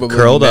sleeve, probably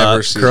curled never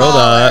up, see curled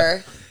up.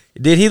 Collar.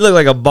 Did he look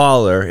like a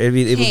baller? It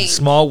was Pink.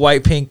 small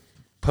white pink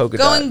polka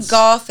Going dots.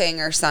 golfing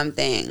or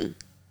something.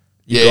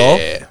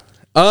 Yeah.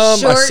 I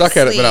Short suck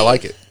at it, but I sleeve.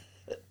 like it.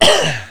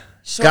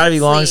 It's got to be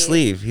long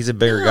sleeve. He's a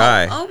bigger No.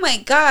 guy. Oh my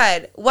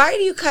God. Why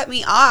do you cut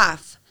me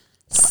off?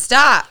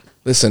 Stop.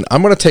 Listen,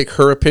 I'm going to take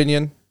her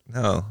opinion.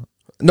 No.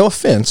 No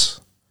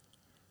offense.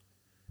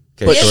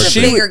 Okay, But He is she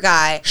a bigger would-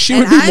 guy. she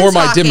and would be I'm more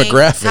my talking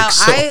demographic, how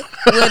so.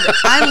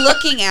 I'm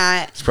looking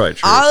at probably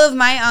true. all of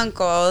my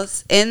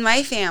uncles in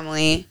my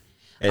family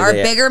And are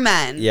they- bigger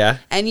men. Yeah.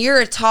 And you're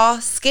a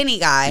tall, skinny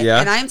guy. Yeah.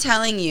 And I'm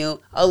telling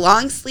you, a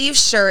long sleeve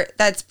shirt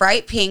that's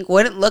bright pink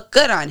wouldn't look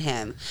good on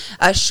him.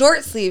 A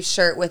short sleeve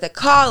shirt with a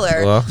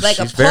collar, Well, like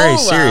a she's polo, very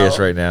serious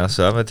right now,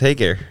 so I'm gonna take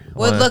her.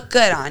 would look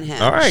good on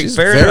him. All right, She's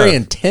fair very enough.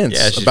 intense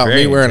Yeah, she's about me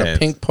very wearing intense. a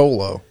pink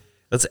polo.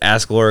 Let's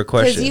ask Laura a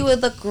Because question. you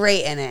would look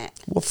great in it.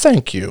 Well,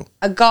 thank you.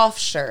 A golf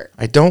shirt.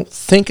 I don't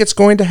think it's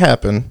going to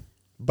happen,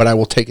 but I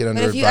will take it under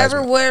But if you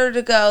advisement. ever were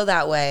to go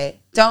that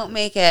way, don't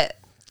make it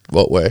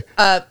What way?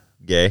 a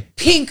Gay.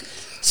 pink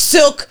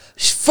silk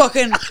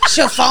fucking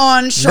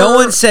chiffon shirt. No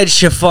one said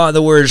chiffon.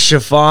 The word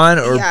chiffon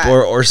or, Yeah.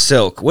 or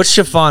silk. What's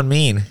chiffon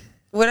mean?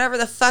 Whatever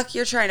the fuck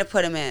you're trying to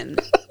put him in.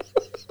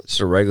 Just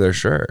a regular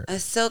shirt. A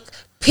silk,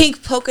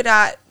 pink polka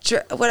dot.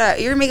 Whatever.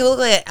 You're gonna make it look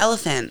like an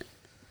elephant.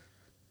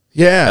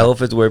 Yeah.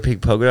 Elephants wear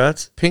pink polka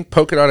dots. Pink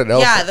polka dotted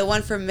elephant. Yeah, the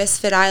one from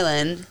Misfit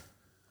Island.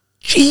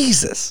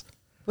 Jesus.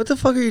 What the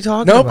fuck are you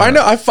talking Nope, about? I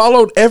know. I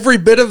followed every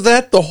bit of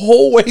that the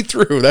whole way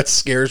through. That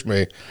scares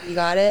me. You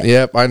got it?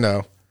 Yep, I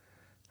know.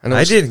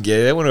 I didn't get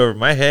it. That went over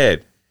my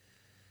head.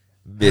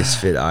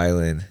 Misfit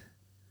Island.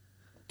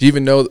 Do you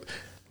even know?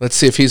 Let's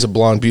see if he's a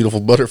blonde,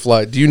 beautiful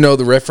butterfly. Do you know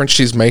the reference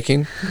she's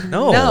making?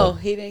 No. No,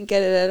 he didn't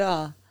get it at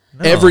all.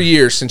 No. Every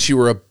year since you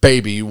were a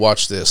baby, you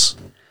watch this.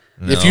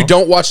 If you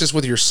don't watch this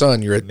with your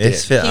son, you're a dick.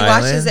 Misfit He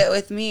Island. watches it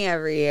with me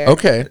every year.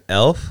 Okay,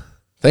 Elf.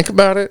 think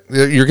about it.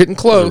 You're getting The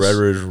close.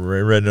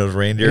 Red-Nosed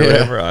Reindeer or Yeah.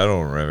 whatever. I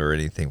don't remember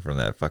anything from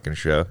that fucking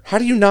show. How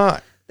do you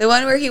not? The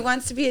one where he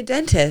wants to be a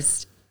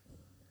dentist.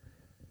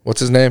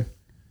 What's his name?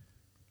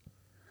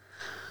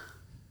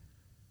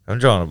 I'm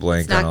drawing a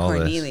blank It's not on all this.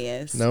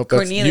 Cornelius. Nope, that's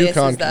Cornelius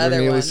Yukon. is the other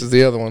Cornelius one. is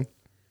the other one.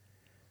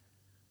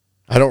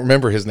 I don't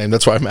remember his name.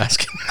 That's why I'm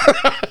asking.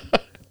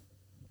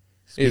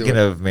 Speaking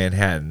of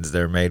Manhattans,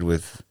 they're made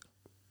with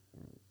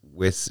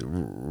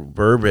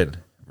bourbon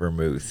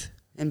vermouth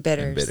And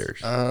bitters. and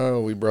bitters.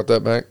 Oh, we brought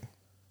that back.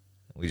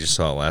 We just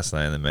saw it last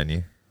night on the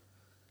menu.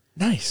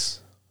 Nice.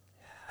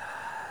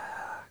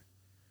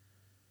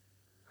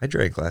 I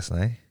drank last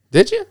night.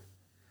 Did you?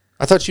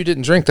 I thought you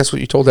didn't drink. That's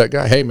what you told that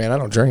guy. Hey, man, I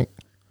don't drink.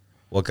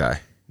 What guy?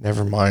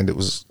 Never mind. It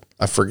was.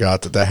 I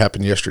forgot that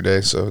happened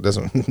yesterday. So it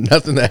doesn't.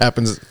 Nothing that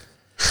happens.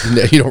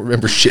 You don't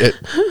remember shit.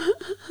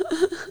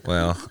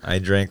 Well, I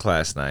drank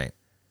last night,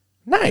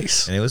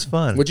 Nice. and it was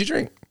fun. What'd you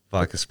drink?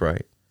 Vodka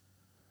Sprite.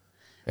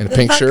 In a The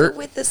pink vodka shirt.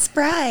 with the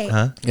Sprite.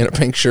 Huh? In a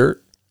pink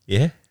shirt.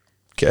 Yeah,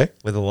 Okay.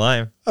 with a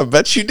lime. I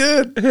bet you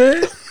did.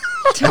 I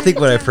think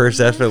when I first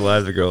asked for the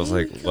lime, the girl was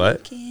like,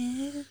 "What?" It's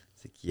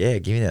like, yeah,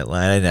 give me that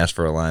lime. I didn't ask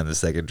for a lime the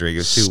second drink. It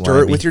was too Stir it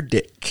limey. with your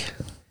dick.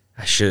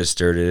 I should have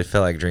stirred it. It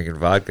felt like drinking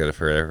vodka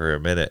for a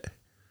minute.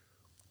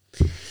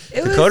 It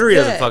The was Coterie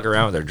doesn't good. fuck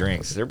around with their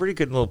drinks. They're a pretty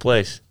good little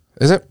place.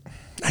 Is it?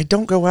 I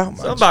don't go out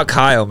Something much. about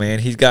Kyle, man.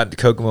 He's got the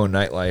Kokomo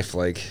nightlife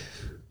like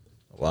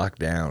locked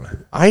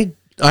down. I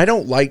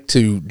don't like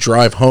to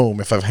drive home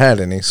if I've had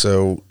any.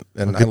 So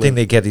and I Good thing live,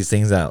 they get these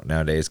things out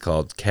nowadays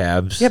called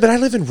cabs. yeah, but I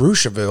live in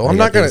Roosevelt. I'm They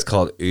got not gonna. things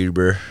called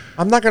Uber.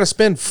 I'm not gonna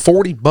spend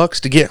 $40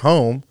 to get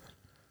home,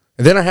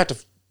 and then I have to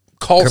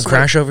call. Come somebody-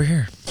 crash over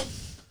here.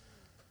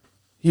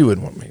 You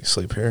wouldn't want me to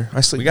sleep here.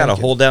 I sleep. We got a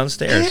naked. hole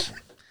downstairs. Well,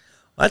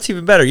 that's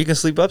even better. You can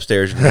sleep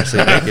upstairs and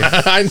sleep naked.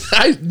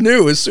 I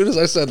knew as soon as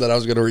I said that I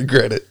was going to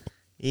regret it.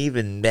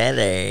 Even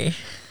better.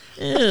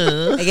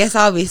 I guess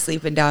I'll be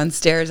sleeping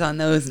downstairs on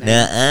those nights.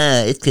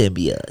 Nuh-uh. It's going to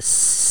be a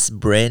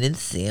Brandon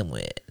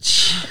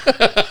sandwich.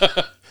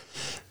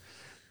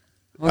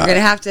 We're going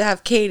to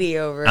have Katie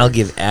over. I'll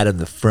give Adam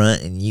the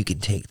front and you can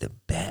take the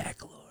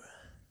back, Laura.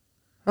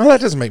 Oh, that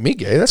doesn't make me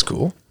gay. That's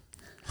cool.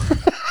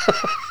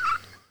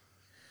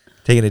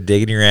 Taking a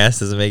dig in your ass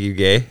doesn't make you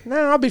gay? No,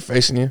 I'll be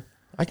facing you.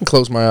 I can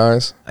close my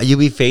eyes. You'll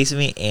be facing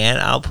me and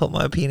I'll put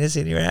my penis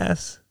in your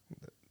ass?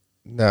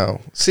 No.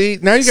 See,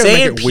 now you got to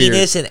Saying make it weird.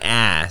 penis and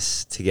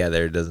ass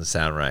together doesn't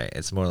sound right.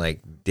 It's more like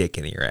dick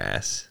in your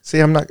ass. See,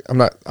 I'm not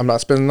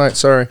spending the night.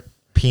 Sorry.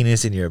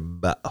 Penis in your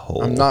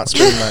butthole. I'm not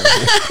spending the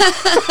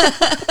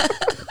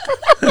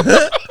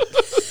night.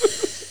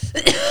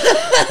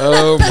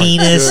 Oh, my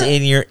Penis God.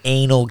 in your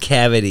anal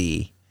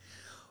cavity.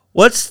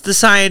 What's the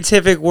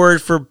scientific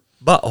word for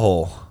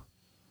butthole?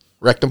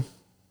 Rectum.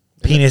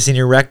 Penis in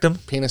your rectum?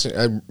 Penis.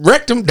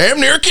 Rectum damn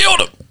near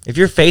killed him. If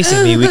you're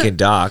facing me, we can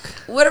dock.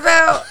 What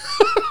about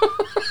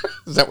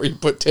Is that where you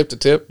put tip to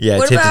tip? Yeah,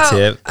 What tip about, to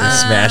tip and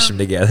smash them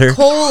together.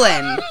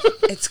 colon?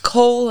 It's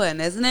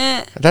colon, isn't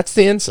it? That's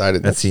the inside.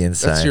 That's the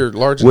inside. That's your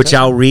large Which intestine.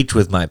 I'll reach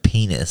with my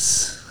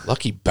penis.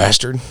 Lucky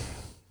bastard.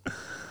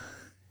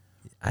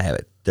 I have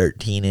a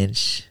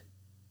 13-inch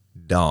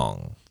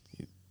dong.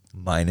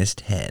 Minus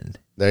 10.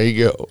 There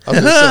you go. I was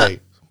going to say,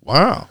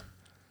 wow.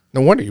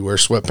 No wonder you wear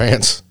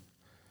sweatpants.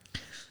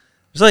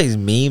 There's like these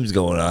memes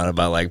going on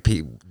about like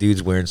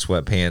dudes wearing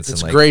sweatpants. It's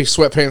and like, gray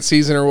sweatpants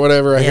season or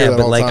whatever. I hear yeah, that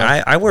but all like the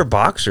time. I wear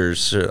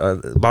boxers,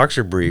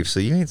 boxer briefs.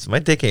 So my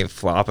dick ain't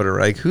flopping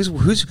around. Like who's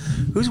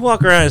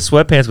walking around in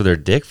sweatpants with their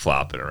dick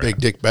flopping around? Big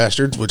dick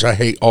bastards, which I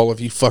hate all of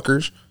you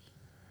fuckers.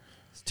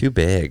 It's too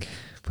big.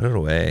 Put it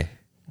away.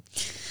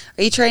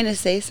 Are you trying to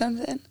say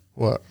something?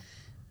 What?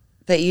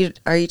 Are you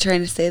trying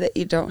to say that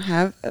you don't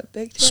have a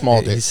big dick?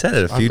 Small dick. He said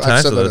it a few I've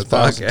times said on that this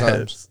 1,000 podcast.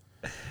 times.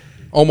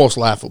 Almost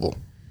laughable.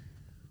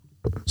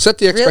 Set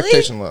the Really?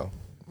 expectation low.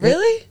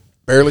 Really?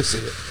 Barely see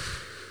it.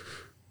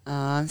 Oh,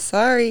 I'm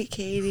sorry,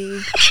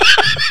 Katie.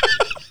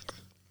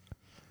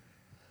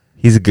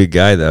 He's a good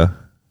guy though.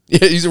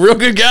 Yeah, he's a real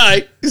good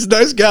guy. He's a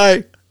nice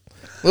guy.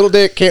 Little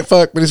dick, can't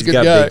fuck, but he's a He's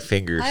good got guy. big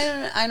fingers.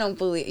 I don't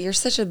believe you're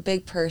such a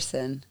big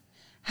person.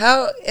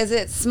 How is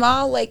it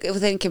small, like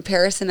within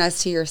comparison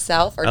as to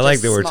yourself, or I like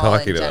just that we're small in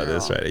talking about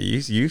this general?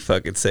 right. You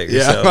fucking set Yeah,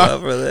 yourself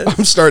up for this.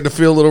 I'm starting to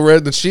feel a little red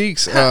in the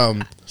cheeks.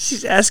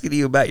 She's asking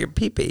you about your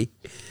pee-pee.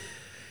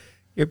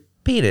 Your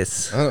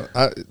penis.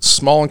 It's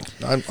small. And,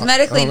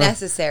 Medically I don't know.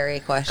 necessary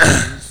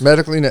questions.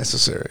 Medically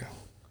necessary.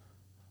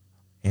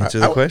 Answer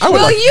the I question. would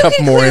Well, like a you couple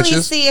can more clearly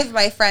inches. see if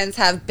my friends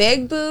have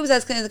big boobs.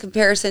 That's in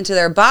comparison to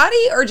their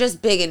body, or just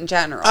big in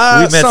general. We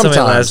met somebody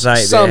last night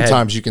that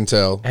Sometimes you can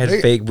tell. had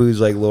They- fake boobs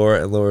like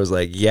Laura, and Laura's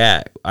like,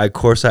 yeah, of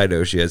course I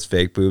know she has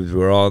fake boobs.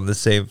 We're all in the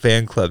same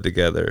fan club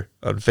together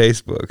on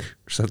Facebook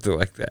or something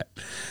like that.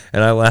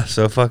 And I laughed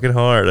so fucking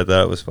hard. I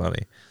thought it was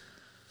funny.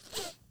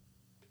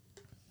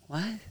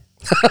 What?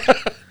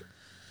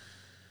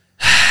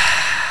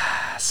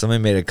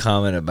 Somebody made a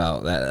comment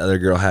about that other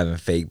girl having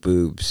fake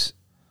boobs,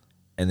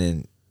 and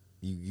then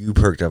you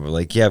perked up and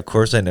like, yeah, of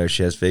course I know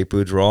she has fake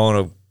boobs. We're all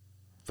in a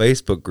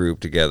Facebook group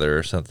together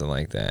or something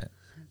like that.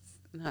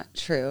 Not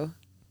true.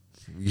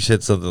 You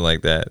said something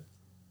like that.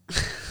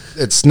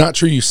 It's not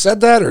true you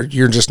said that, or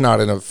you're just not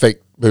in a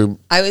fake boob.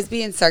 I was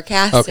being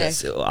sarcastic. Okay.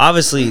 So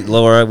obviously,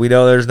 Laura, we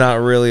know there's not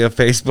really a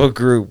Facebook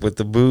group with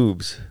the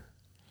boobs.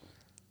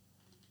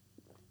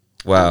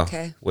 Wow.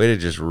 Okay. Way to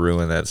just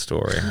ruin that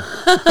story.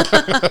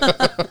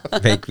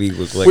 Make me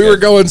look like We were a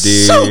going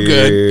so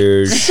good.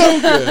 douche. So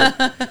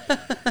good.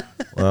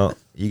 Well,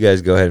 you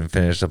guys go ahead and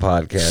finish the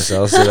podcast.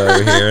 I'll sit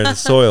over here and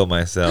soil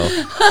myself.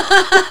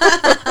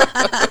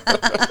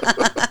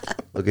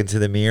 Look into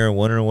the mirror and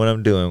wondering what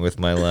I'm doing with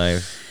my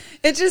life.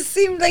 It just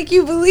seemed like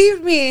you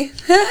believed me.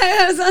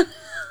 I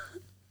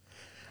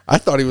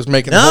thought he was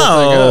making the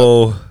whole thing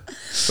No. up.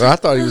 So I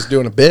thought he was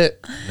doing a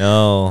bit.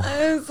 No.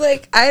 I was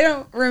like, I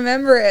don't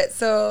remember it,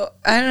 so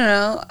I don't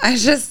know.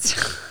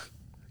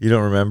 You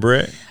don't remember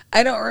it?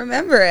 I don't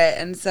remember it,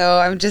 and so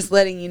I'm just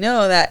letting you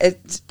know that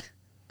it.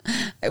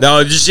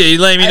 No, just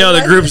letting me I know the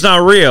wasn't- group's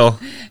not real.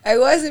 I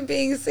wasn't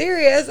being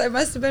serious. I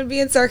must have been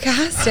being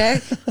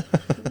sarcastic.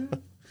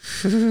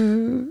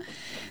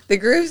 The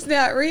group's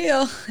not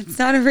real. It's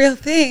not a real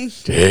thing.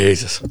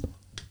 Jesus.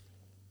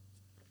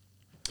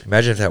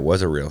 Imagine if that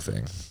was a real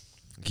thing.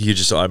 You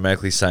just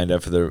automatically signed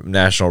up for the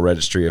National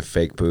Registry of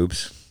Fake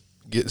Boobs.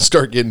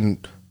 Start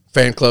getting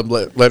fan club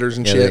letters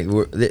and shit.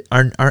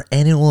 Our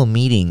annual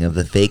meeting of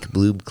the Fake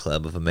Boob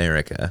Club of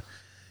America,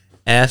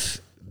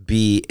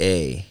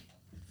 FBA,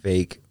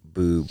 Fake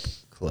Boob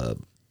Club,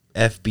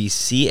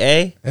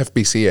 FBCA.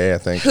 FBCA, I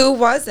think. Who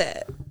was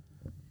it?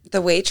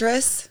 The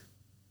waitress?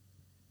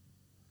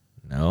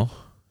 No,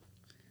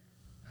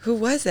 Who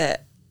was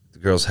it? the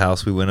girl's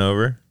house we went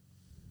over.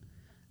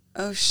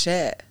 Oh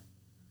shit!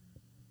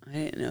 I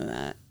didn't know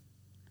that.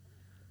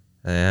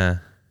 Yeah,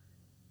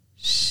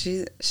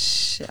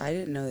 I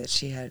didn't know that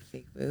she had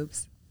fake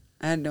boobs.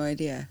 I had no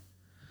idea.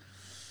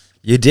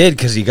 You did,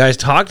 because you guys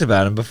talked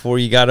about him before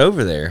you got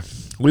over there.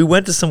 We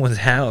went to someone's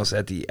house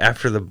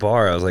after the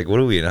bar. I was like, what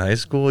are we, in high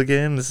school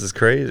again? This is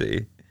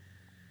crazy.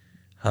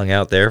 Hung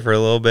out there for a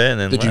little bit and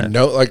then Did you left.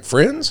 know, like,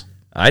 friends?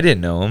 I didn't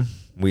know him.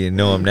 We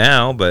know him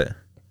now, but...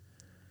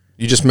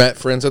 You just met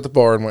friends at the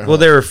bar and went Well,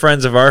 home. they were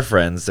friends of our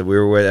friends that we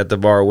were at the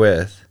bar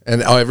with.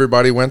 And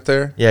everybody went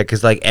there? Yeah,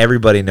 because, like,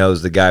 everybody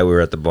knows the guy we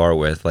were at the bar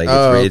with. Like,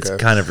 it's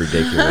okay. kind of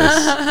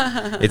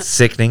ridiculous. It's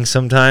sickening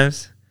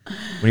sometimes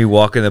when you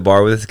walk in the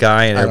bar with this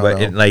guy and I don't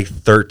everybody, know. and, like,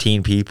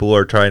 13 people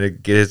are trying to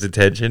get his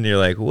attention. You're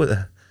like,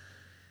 what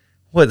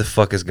the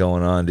fuck is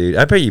going on, dude?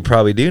 I bet you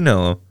probably do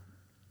know him.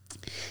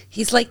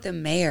 He's like the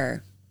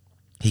mayor.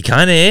 He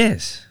kind of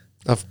is.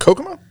 Of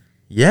Kokomo?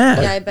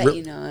 Yeah. Yeah, I bet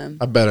you know him.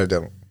 I bet I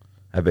don't.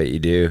 I bet you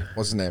do.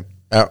 What's his name?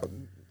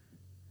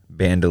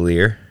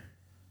 Bandolier.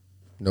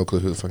 No clue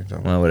who the fuck you're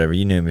talking about. Well, whatever.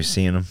 You knew him. You've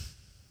seen him.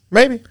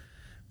 Maybe.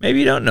 Maybe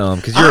you don't know him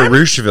because you're a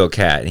Roosterville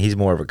cat and he's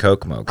more of a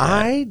Kokomo cat.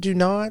 I do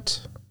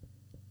not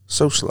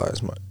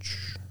socialize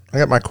much. I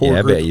got my core Yeah,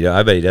 I group. bet you don't.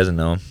 I bet he doesn't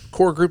know him.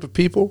 Core group of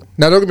people.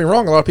 Now, don't get me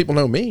wrong. A lot of people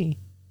know me.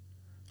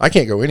 I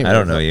can't go anywhere. I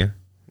don't know you.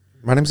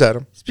 My name's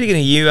Adam. Speaking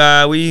of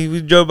you,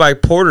 we drove by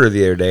Porter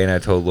the other day and I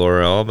told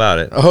Laura all about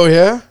it. Oh,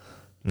 yeah?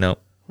 No.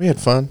 We had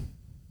fun.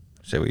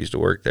 Said we used to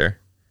work there.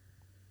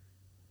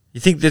 You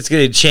think that's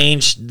going to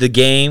change the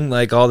game?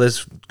 Like all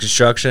this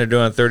construction they're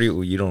doing on 30?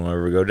 Well, you don't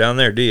ever go down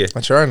there, do you?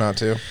 I try not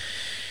to.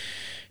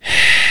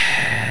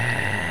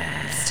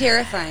 It's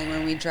terrifying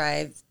when we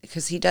drive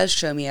because he does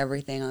show me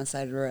everything on the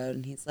side of the road,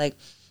 and he's like,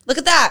 "Look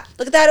at that!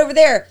 Look at that over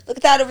there! Look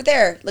at that over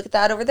there! Look at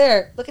that over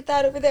there! Look at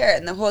that over there!"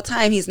 And the whole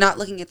time he's not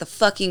looking at the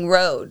fucking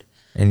road.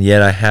 And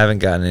yet I haven't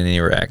gotten any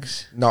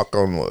wrecks. Knock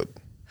on wood.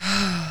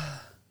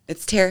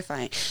 It's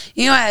terrifying.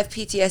 You know, I have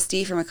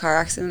PTSD from a car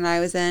accident I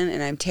was in,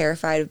 and I'm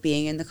terrified of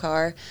being in the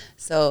car.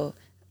 So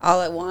all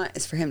I want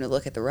is for him to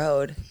look at the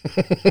road.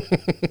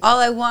 All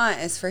I want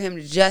is for him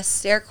to just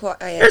stare quiet.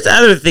 There's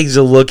other things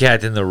to look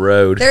at than the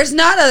road. There's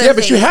not other Yeah,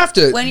 but you things. have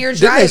to. When you're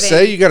Didn't driving. they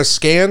say you got to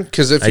scan?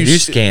 Because if I you do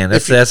s- scan.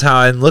 if That's how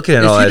I'm looking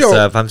at if all you that don't-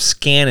 stuff. I'm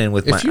scanning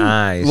with my if you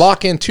eyes.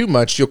 lock in too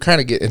much, you'll kind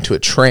of get into a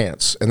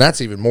trance, and that's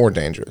even more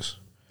dangerous.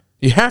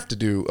 You have to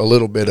do a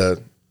little bit of.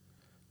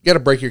 You got to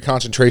break your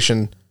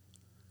concentration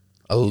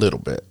a little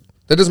bit.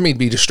 That doesn't mean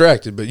be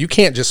distracted, but you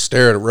can't just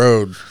stare at a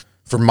road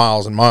for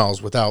miles and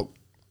miles without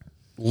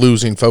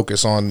losing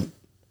focus on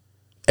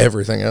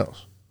everything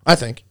else. I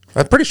think.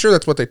 I'm pretty sure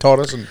that's what they taught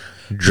us. And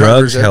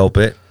Drugs help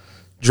it.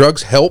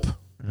 Drugs help.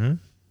 Mm-hmm.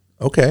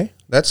 Okay,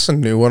 that's a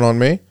new one on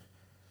me.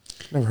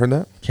 Never heard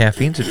that.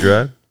 Caffeine's a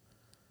drug.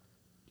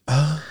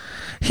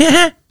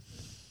 Yeah.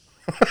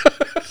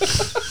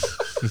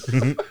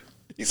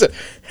 He said,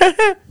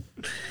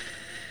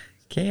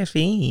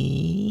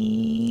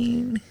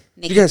 Caffeine.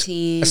 "You guys,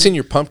 Nicotine. I seen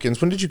your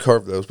pumpkins. When did you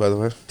carve those? By the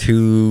way,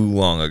 Too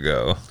long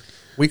ago.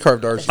 we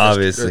carved ours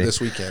Obviously.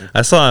 this weekend.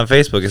 I saw it on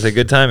Facebook. It said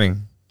good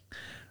timing.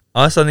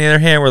 Us, on the other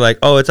hand, we're like,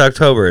 oh, it's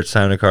October. It's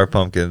time to carve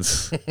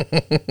pumpkins.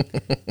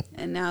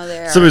 And now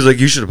they're Somebody's like,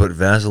 you should have put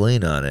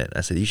Vaseline on it.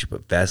 I said, you should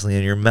put Vaseline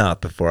in your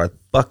mouth before I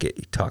fuck it.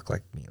 You talk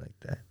like me like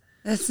that.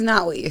 That's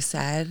not what you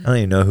said. I don't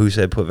even know who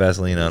said put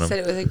Vaseline on You said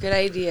them. it was a good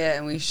idea,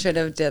 and we should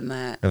have done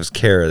that. It was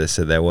Kara that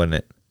said that, wasn't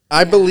it?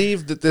 I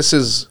believe that this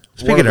is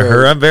Speaking of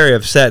her, I'm very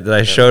upset that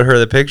I showed her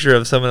the picture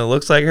of someone that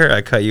looks like her.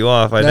 I cut you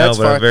off, I know, That's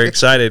but I'm fine. very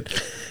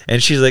excited.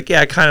 And she's like,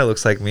 yeah, it kind of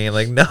looks like me. I'm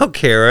like, no,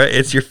 Kara,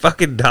 it's your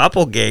fucking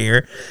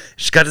doppelganger.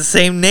 She's got the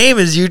same name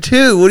as you,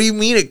 too. What do you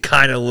mean it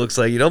kind of looks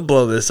like you? Don't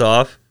blow this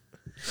off.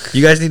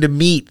 You guys need to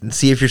meet and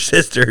see if you're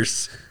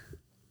sisters.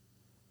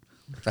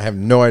 I have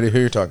no idea who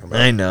you're talking about.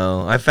 I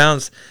know. I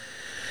found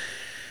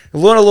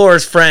one of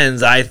Laura's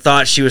friends. I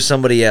thought she was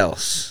somebody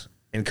else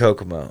in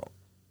Kokomo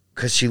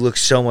because she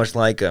looks so much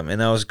like him.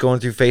 And I was going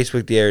through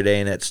Facebook the other day,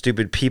 and that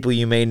stupid People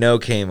You May Know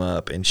came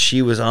up, and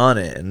she was on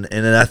it. And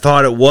then I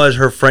thought it was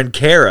her friend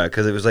Kara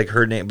because it was like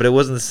her name, but it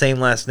wasn't the same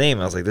last name.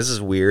 I was like, this is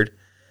weird.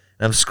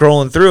 And I'm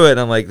scrolling through it, and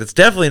I'm like, that's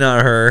definitely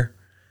not her.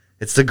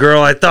 It's the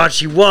girl I thought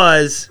she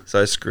was. So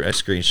I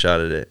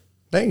screenshotted it.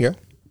 There you go.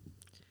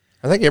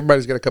 I think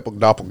everybody's got a couple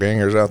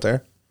doppelgangers out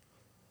there.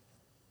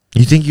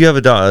 You think you have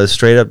a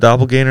straight up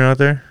doppelganger out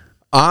there?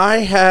 I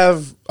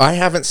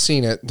haven't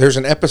seen it. There's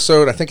an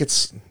episode.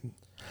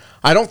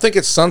 I don't think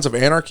it's Sons of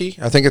Anarchy.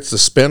 I think it's the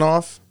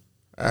spinoff.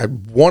 I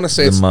want to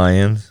say The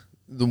Mayans.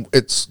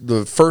 it's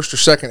the first or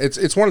second.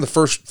 It's one of the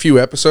first few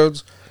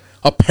episodes.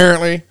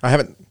 Apparently, I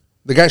haven't.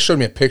 The guy showed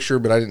me a picture,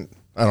 but I didn't.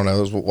 I don't know.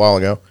 It was a while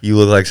ago. You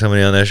look like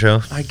somebody on that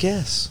show. I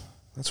guess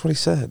that's what he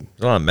said.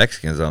 There's a lot of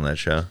Mexicans on that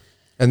show.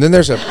 And then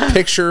there's a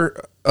picture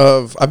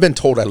of. I've been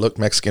told I look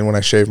Mexican when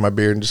I shave my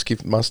beard and just keep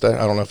the mustache.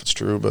 I don't know if it's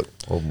true, but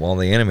Well, all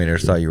the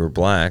animators thought you were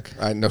black.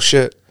 I know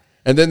shit.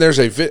 And then there's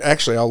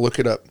actually, I'll look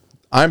it up.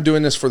 I'm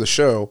doing this for the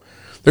show.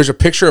 There's a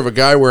picture of a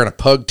guy wearing a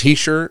pug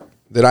T-shirt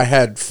that I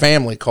had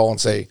family call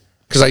and say,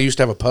 because I used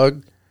to have a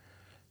pug.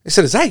 They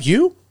said, "Is that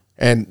you?"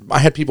 And I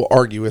had people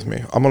argue with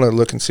me. I'm gonna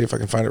look and see if I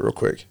can find it real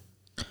quick.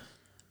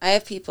 I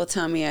have people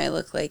tell me I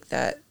look like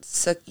that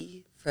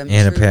Sookie from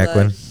Anna True Blood,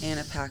 Paquin.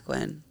 Anna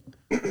Paquin.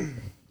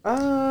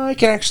 I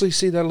can actually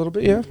see that a little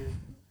bit. Yeah.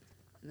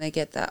 And I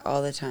get that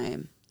all the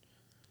time.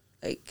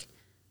 Like,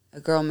 a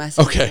girl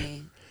messages Okay.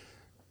 me.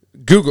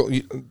 Google.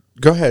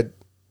 Go ahead.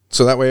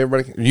 So that way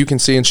you can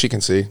see and she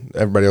can see.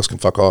 Everybody else can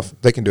fuck off.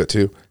 They can do it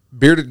too.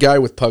 Bearded guy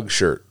with pug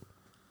shirt.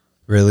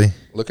 Really?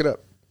 Look it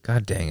up.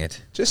 God dang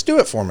it. Just do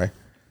it for me.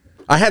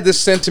 I had this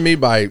sent to me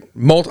by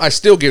I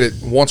still get it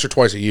once or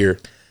twice a year.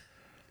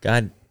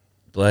 God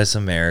bless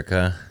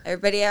America.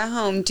 Everybody at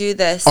home, do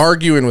this.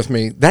 Arguing with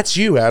me. That's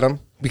you, Adam.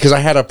 Because I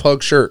had a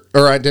pug shirt.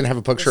 Or I didn't have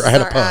a pug shirt. I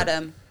had a Star pug.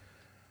 Adam.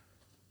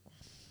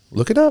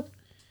 Look it up.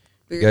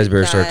 You guys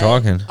better start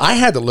talking. I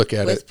had to look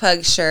at With it.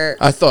 pug shirt.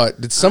 I thought,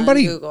 did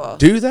somebody Google.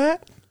 do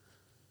that?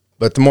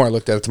 But the more I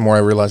looked at it, the more I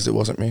realized it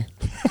wasn't me.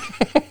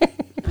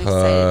 I'm excited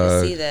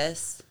to see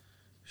this.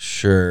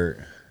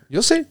 Sure.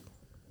 You'll see.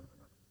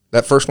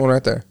 That first one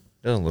right there.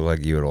 Doesn't look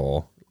like you at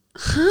all.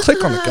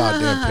 Click on the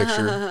goddamn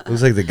picture.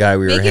 Looks like the guy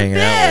we were Make it hanging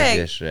out with big.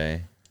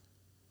 yesterday.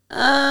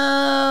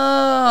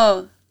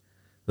 Oh.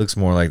 Looks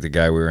more like the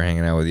guy we were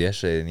hanging out with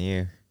yesterday than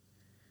you.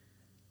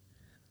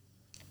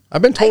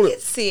 I've been I told can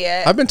see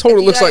it. I've been told If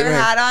it looks you got like your me.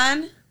 hat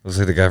on. Looks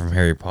like the guy from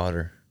Harry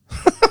Potter.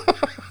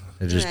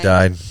 That just Right.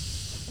 died.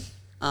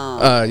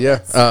 Oh.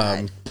 Yeah.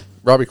 sad.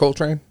 Robbie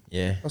Coltrane.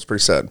 Yeah. That's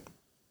pretty sad.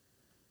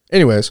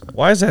 Anyways,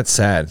 Why is that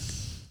sad?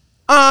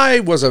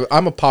 I'm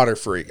a Potter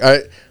freak.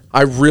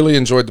 I really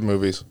enjoyed the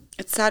movies.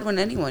 It's sad when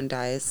anyone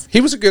dies.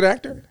 He was a good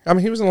actor. I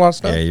mean, he was in a lot of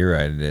stuff. Yeah, you're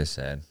right. It is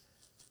sad.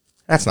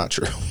 That's not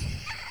true.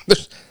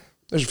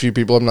 there's a few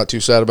people I'm not too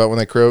sad about when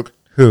they croak.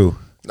 Who?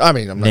 I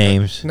mean, I'm not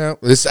Names. No,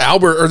 this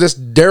Albert or this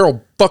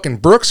Daryl fucking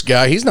Brooks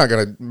guy. He's not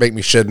gonna make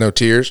me shed no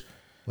tears.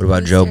 What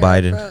about Joe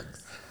Biden? Brooks.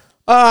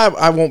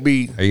 I won't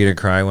be. Are you gonna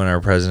cry when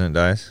our president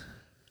dies?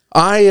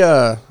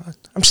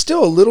 I'm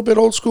still a little bit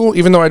old school,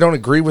 even though I don't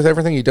agree with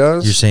everything he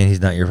does. You're saying he's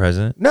not your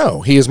president?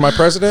 No, he is my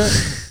president.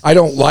 I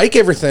don't like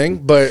everything,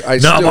 but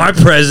Not my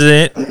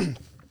president.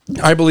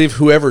 I believe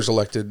whoever's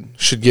elected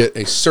should get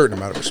a certain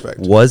amount of respect.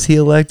 Was he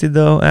elected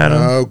though,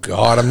 Adam? Oh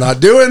God, I'm not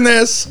doing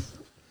this.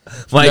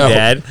 My No.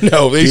 dad.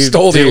 No, he Dude,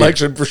 stole the dude.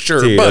 election for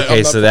sure. Dude, but okay,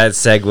 I'm not- so that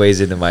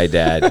segues into my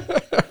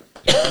dad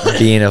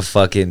being a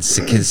fucking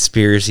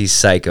conspiracy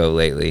psycho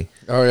lately.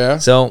 Oh yeah.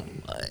 So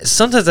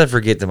sometimes I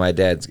forget that my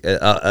dad's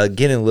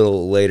getting a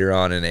little later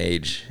on in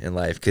age in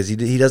life because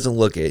he doesn't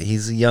look it.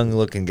 He's a young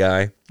looking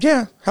guy.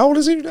 Yeah. How old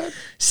is he, your dad?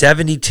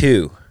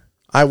 72.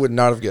 I would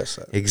not have guessed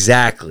that.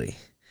 Exactly.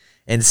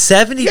 And You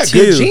 72. got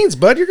good genes,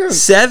 bud. You're gonna.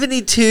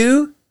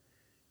 72.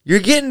 You're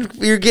getting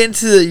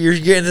to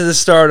the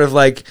start of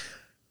like,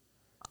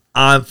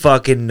 I'm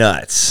fucking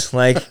nuts.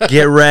 Like,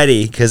 get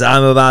ready because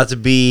I'm about to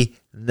be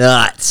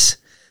nuts.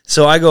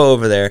 So I go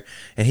over there,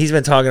 and he's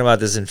been talking about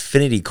this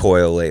infinity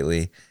coil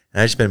lately,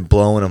 and I've just been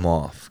blowing him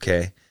off,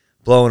 okay?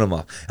 Blowing him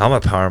off. I'm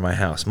going to power my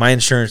house. My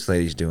insurance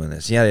lady's doing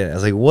this. Yeah. I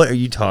was like, what are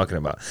you talking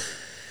about?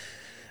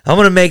 I'm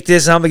going to make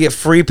this, I'm going to get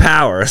free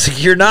power. I was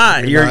like, you're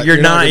not going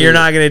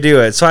to do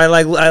it. So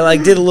I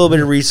did a little bit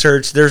of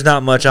research. There's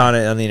not much on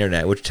it on the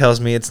internet, which tells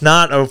me it's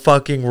not a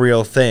fucking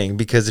real thing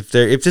because if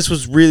this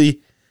was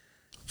really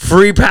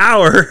free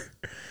power,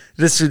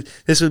 this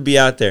would be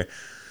out there.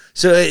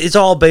 So it's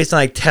all based on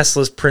like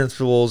Tesla's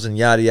principles and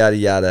yada yada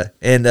yada.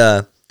 And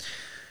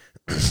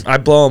I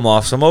blow him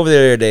off. So I'm over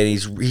there the other day,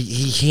 and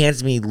he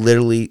hands me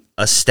literally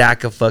a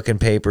stack of fucking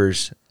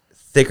papers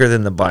thicker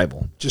than the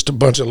Bible, Just a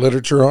bunch of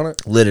literature on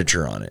it.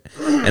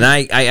 and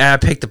I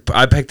picked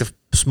the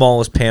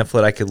smallest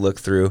pamphlet I could look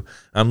through.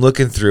 I'm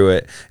looking through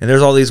it, and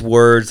there's all these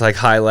words like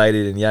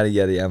highlighted and yada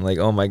yada. I'm like,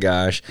 oh my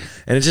gosh,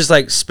 and it's just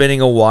like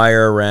spinning a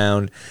wire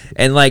around,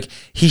 and like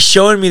he's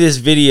showing me this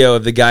video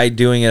of the guy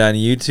doing it on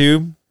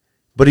YouTube.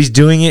 But he's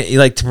doing it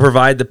like to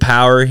provide the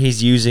power.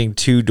 He's using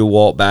 2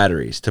 DeWalt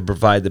batteries to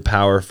provide the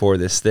power for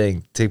this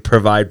thing, to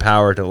provide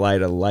power to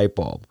light a light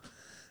bulb.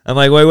 I'm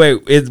like,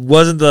 wait, it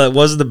wasn't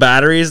the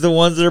batteries the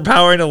ones that are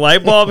powering the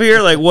light bulb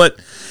here? Like what?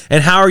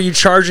 And how are you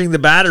charging the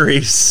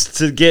batteries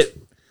to get?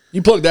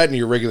 You plug that into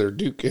your regular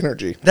Duke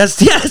Energy. That's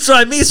what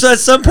I mean. So at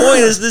some point,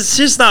 it's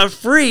just not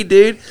free,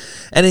 dude.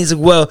 And he's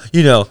like, well,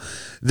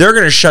 they're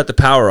gonna shut the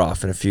power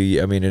off in a few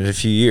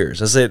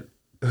years. I said,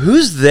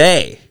 who's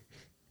they?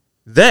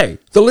 The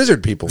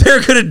lizard people.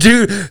 They're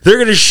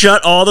gonna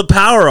shut all the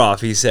power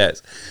off, he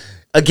says.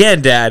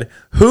 Again, Dad,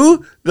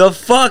 who the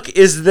fuck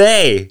is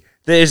they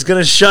that is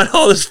gonna shut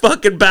all this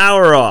fucking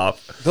power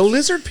off? The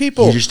lizard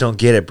people. You just don't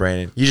get it,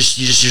 Brandon. You're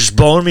just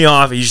blowing me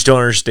off and you just don't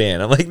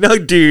understand. I'm like, no,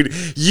 dude,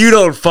 you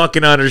don't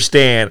fucking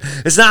understand.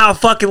 It's not how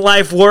fucking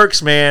life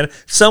works, man.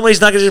 Somebody's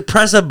not gonna just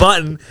press a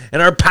button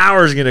and our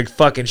power's gonna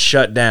fucking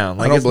shut down.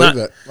 Like, I don't it's believe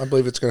not- that. I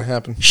believe it's going to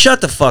happen.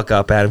 Shut the fuck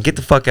up, Adam. Get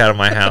the fuck out of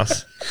my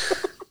house.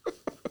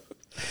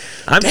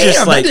 I'm Damn,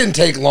 just like, that didn't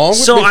take long.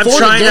 so I'm Before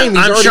the trying game, to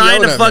he's already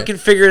fucking yelling at me.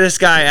 figure this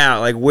guy out.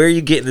 Like, where are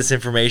you getting this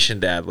information,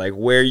 Dad? Like,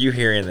 where are you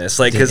hearing this?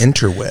 Like, because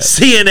interweb.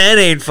 CNN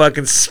ain't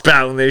fucking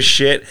spouting this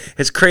shit.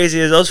 As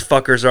crazy as those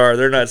fuckers are,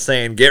 they're not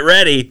saying get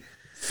ready.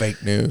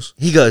 Fake news.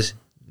 He goes,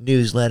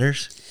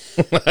 newsletters.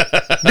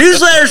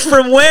 Newsletters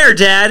from where,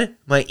 Dad?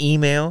 My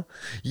email.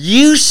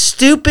 You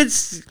stupid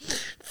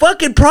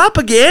fucking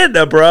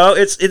propaganda, bro.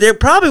 They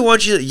probably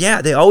want you.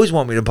 Yeah, they always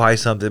want me to buy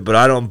something, but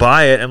I don't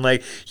buy it. I'm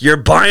like, you're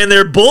buying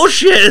their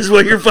bullshit is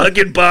what you're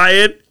fucking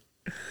buying.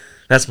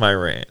 That's my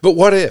rant. But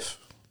what if?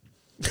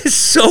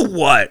 So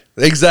what?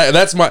 Exactly.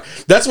 That's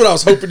what I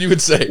was hoping you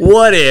would say.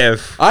 What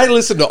if? I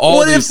listen to all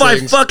What these if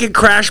things. I fucking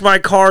crash my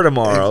car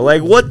tomorrow?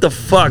 Like, what the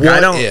fuck? What I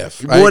don't.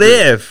 if? What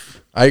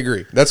if? I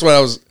agree. That's what I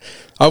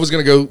was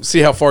going to go see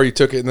how far you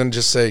took it and then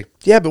just say,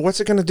 yeah, but what's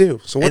it going to do?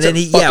 So what's And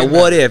then it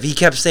what if? He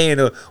kept saying,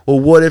 well,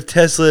 what if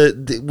Tesla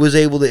was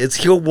able to,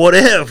 it's what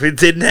if? It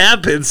didn't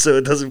happen, so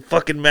it doesn't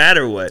fucking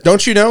matter what.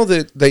 Don't you know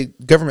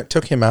that government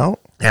took him out?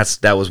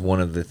 That was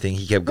one of the things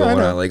he kept going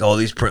know. on, like all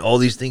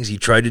these things he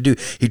tried to do.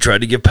 He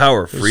tried to give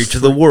power free to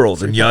the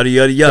world and yada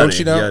yada yada. Don't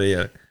you know? Yada,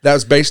 yada. That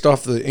was based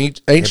off the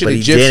ancient But he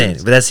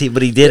Egyptians. didn't.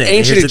 But he didn't. The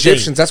ancient Here's the thing.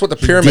 Egyptians, that's what the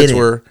He pyramids didn't.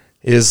 were,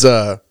 is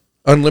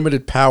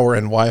unlimited power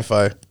and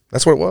Wi-Fi.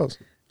 That's what it was.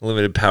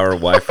 Limited power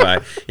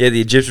Wi-Fi. Yeah,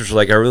 the Egyptians were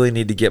like, I really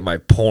need to get my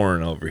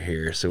porn over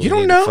here, so we You don't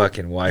need know.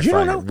 fucking Wi-Fi. You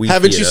don't know. and Wi-Fi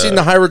Haven't you it seen up.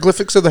 the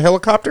hieroglyphics of the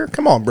helicopter?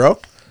 Come on, bro.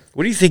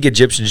 What do you think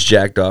Egyptians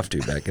jacked off to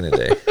back in the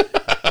day?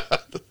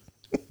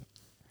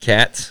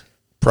 Cats.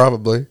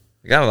 Probably.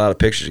 We got a lot of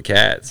pictures of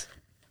cats.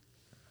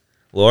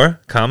 Laura,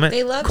 comment?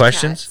 They love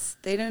questions? cats.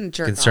 They didn't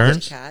jerk Concerns?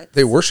 off to cats.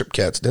 They worship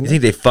cats, didn't You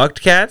they? think they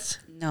fucked cats?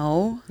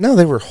 No. No,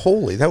 they were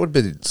holy. That would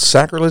be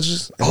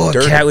sacrilegious. And Oh, a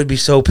dirty. cat would be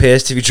so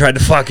pissed if you tried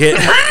to fuck it.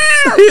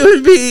 He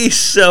would be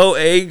so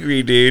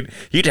angry, dude.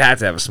 You'd have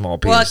to have a small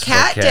penis. Well, a for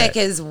cat dick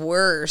is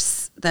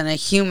worse than a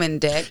human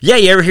dick. Yeah,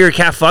 you ever hear a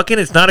cat fucking?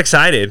 It's not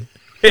excited.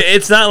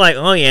 It's not like,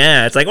 oh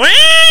yeah. It's like,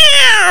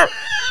 wow.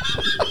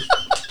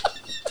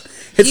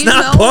 It's You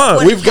not know pumped.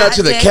 what- We've got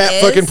to the cat cat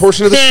dick fucking is?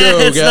 portion of the Yeah, show,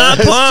 it's not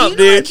guys. pumped.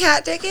 Do you know dude. what a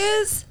cat dick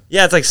is?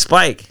 Yeah, it's like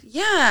Spike.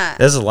 Yeah.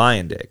 That's a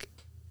lion dick.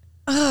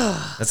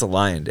 That's a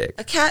lion dick.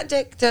 A cat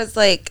dick does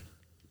like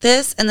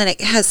this, and then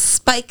it has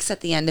spikes at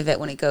the end of it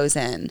when it goes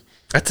in.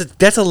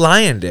 That's a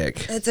lion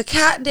dick. It's a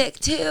cat dick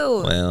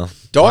too. Well,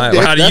 Dog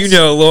dick, how do you that's-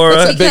 know, Laura?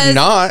 that's a big Because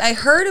knot. I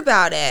heard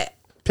about it.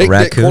 Pig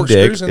Raccoon dick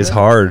corkscrews in is there.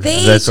 hard.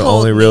 They That's the told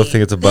only real me.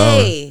 thing. It's a bone.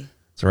 They.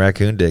 It's a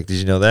raccoon dick. Did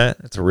you know that?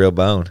 It's a real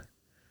bone.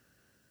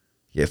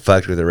 You get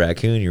fucked with a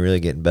raccoon, you're really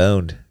getting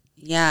boned.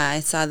 Yeah,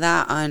 I saw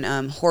that on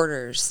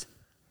Hoarders.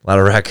 A lot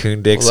of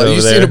raccoon dicks Well, over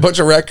you there. seen a bunch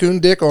of raccoon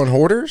dick on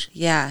Hoarders?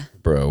 Yeah,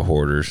 Bro,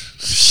 hoarders.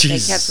 they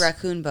Jeez. kept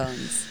raccoon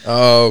bones.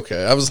 Oh,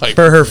 okay. I was like,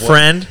 For her what?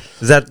 friend?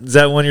 Is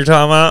that one you're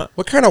talking about?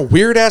 What kind of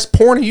weird ass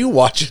porn are you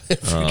watching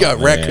if Oh, you got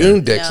man.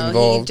 raccoon dicks No, he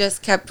involved?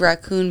 just kept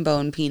raccoon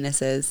bone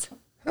penises.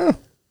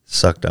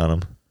 Sucked on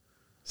him.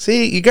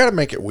 See, you got to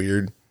make it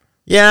weird.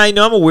 Yeah, I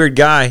know I'm a weird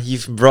guy.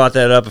 You've brought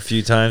that up a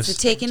few The times.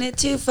 Taking It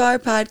Too Far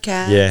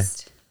podcast. Yeah.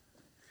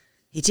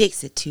 He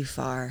takes it too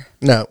far.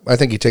 No, I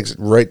think he takes it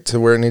right to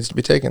where it needs to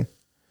be taken.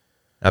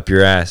 Up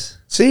your ass.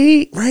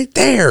 See, right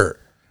there.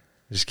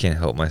 I just can't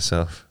help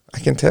myself. I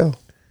can tell.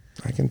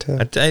 I can tell.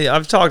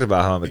 I've talked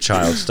about how I'm a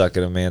child stuck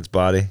in a man's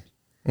body.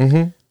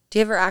 Mm-hmm. Do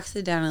you ever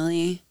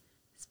accidentally,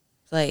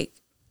 like,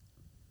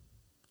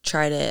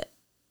 try to,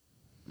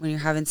 when you're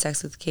having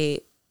sex with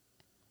Kate,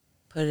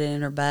 put it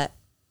in her butt?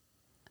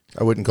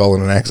 I wouldn't call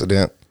it an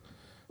accident.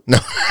 No.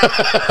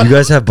 You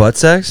guys have butt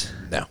sex?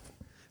 No.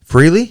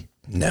 Freely?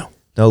 No.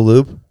 No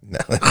lube? No.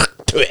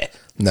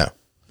 No.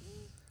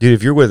 Dude,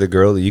 if you're with a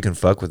girl that you can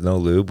fuck with no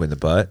lube in the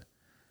butt,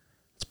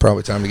 It's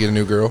probably time to get a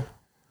new girl.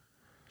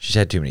 she's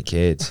had too many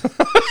kids.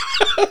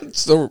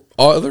 That's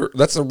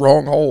the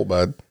wrong hole,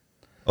 bud.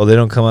 Oh, they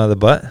don't come out of the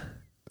butt?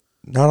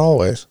 Not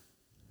always.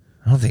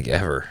 I don't think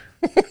ever.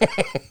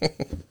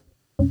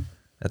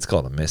 That's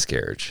called a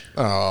miscarriage.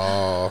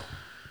 Oh.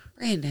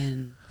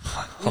 Brandon,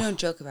 we don't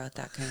joke about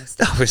that kind of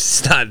stuff. No,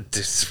 it's not.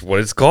 It's what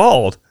it's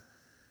called.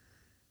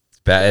 It's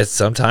bad.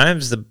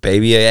 Sometimes the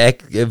baby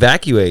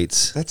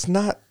evacuates. That's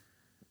not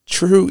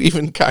true,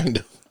 even kind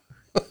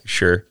of.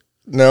 Sure.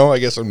 No, I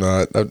guess I'm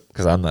not.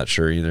 Because I'm not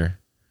sure either.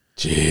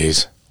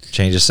 Jeez.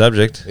 Change the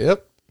subject.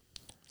 Yep.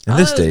 In All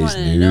this I was day's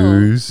wanting to know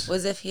news.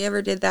 was if he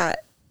ever did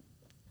that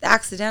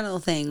accidental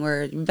thing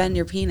where you bend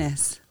your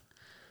penis.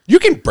 You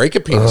can break a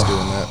penis doing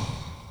that.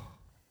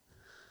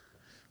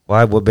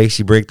 Why? What makes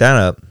you break that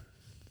up?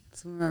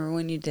 So remember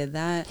when you did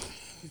that?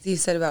 You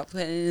said about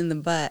putting it in the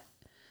butt.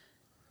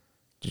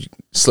 Did you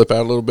slip out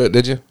a little bit,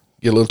 did you?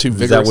 Get a little too Is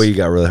vigorous? that where you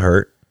got really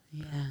hurt?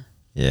 Yeah.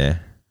 Yeah,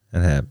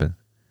 that happened.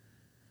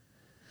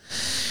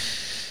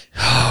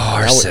 Oh,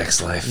 our Now we-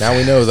 sex life. now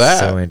we know that.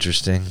 So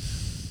interesting.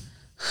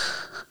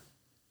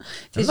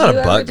 Did not a you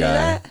ever butt do guy.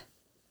 that?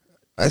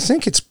 I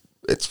think it's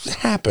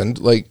happened,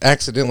 like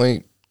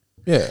accidentally.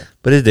 Yeah.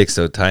 But his dick's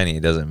so tiny,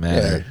 it doesn't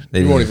matter. Yeah, They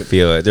you didn't won't even even-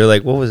 feel it. They're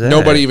like, what was that?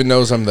 Nobody even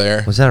knows I'm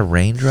there. Was that a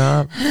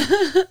raindrop?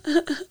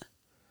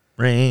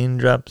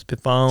 Raindrops be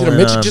falling. Did a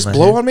midget just my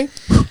blow head. on me?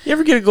 You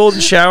ever get a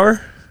golden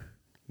shower?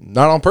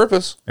 Not on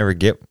purpose. Ever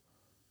get?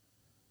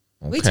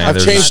 We Okay, talked I've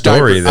there's about a changed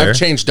story diapers. there. I've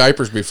changed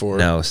diapers before.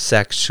 No,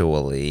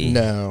 sexually.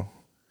 No.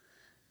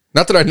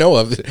 Not that I know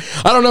of.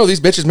 I don't know. These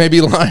bitches may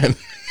be lying.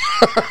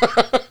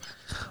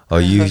 Oh,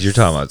 you're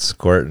talking about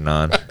squirting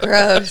on.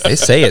 Gross. They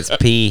say it's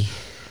pee.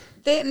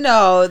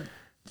 No,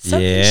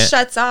 something Yeah.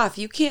 shuts off.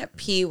 You can't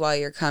pee while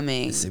you're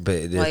coming.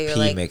 But the while you're,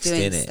 pee mixed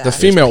doing in it. stuff. The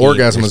female pee-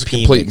 orgasm there's is a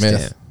pee complete mixed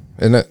myth.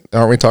 Isn't it?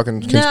 Aren't we talking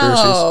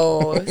conspiracies?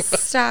 No,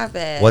 stop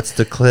it. What's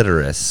the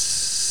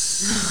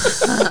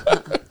clitoris?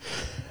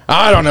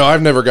 I don't know.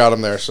 I've never got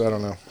them there, so I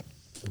don't know.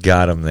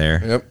 Got them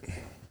there. Yep.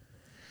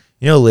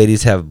 You know,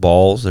 ladies have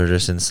balls. They're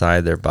just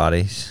inside their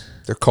bodies.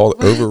 They're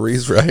called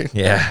ovaries, right?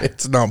 Yeah.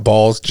 It's not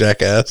balls,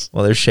 jackass.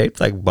 Well, they're shaped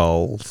like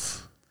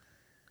balls.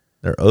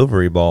 They're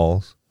ovary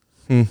balls.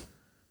 It's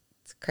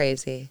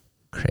crazy.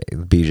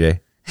 BJ.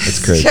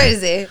 It's crazy.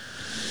 Crazy.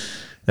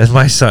 That's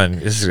my son.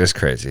 This is just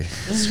crazy.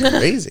 It's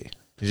crazy.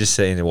 He's just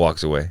saying he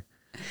walks away.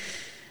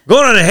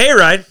 Going on a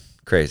hayride.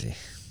 Crazy.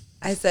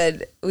 I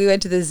said, we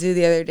went to the zoo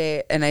the other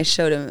day and I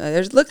showed him,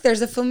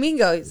 there's a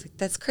flamingo. He's like,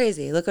 that's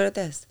crazy. Look at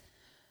this.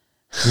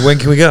 When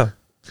can we go?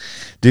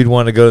 Dude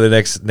wanted to go to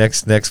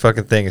the next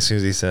fucking thing as soon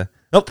as he said,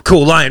 "Oh,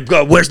 cool lion.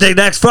 Go. Where's the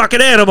next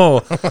fucking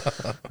animal?"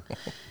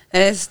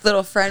 And his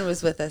little friend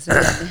was with us.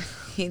 And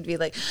he'd be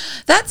like,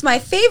 that's my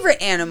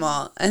favorite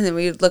animal. And then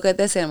we'd look at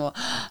this animal.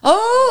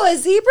 Oh, a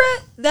zebra?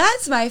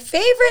 That's my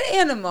favorite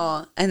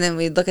animal. And then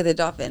we'd look at the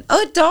dolphin.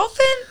 Oh, a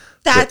dolphin?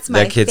 That's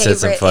my That kid favorite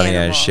said some funny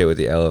animal. ass shit with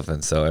the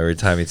elephant. So every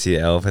time he'd see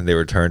an elephant, they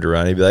were turned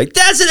around. He'd be like,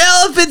 "That's an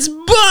elephant's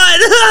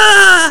butt."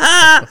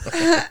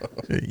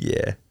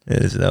 Yeah,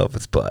 it is an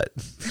elephant's butt.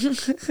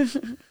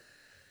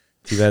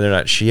 Too bad they're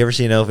not. She ever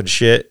seen an elephant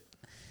shit?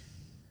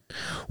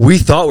 We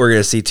thought we were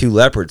gonna see 2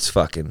 leopards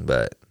fucking,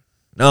 but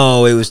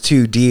no, it was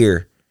 2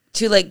 deer.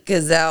 2 like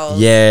gazelles.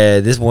 Yeah,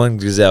 this one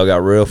gazelle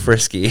got real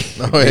frisky.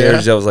 Oh, The yeah? other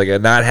gazelle was like,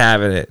 "I'm not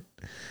having it."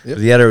 Yep.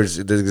 The other,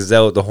 the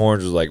gazelle with the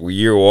horns was like, "Well,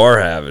 you are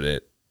having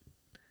it."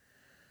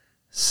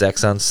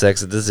 Sex on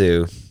sex at the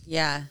zoo.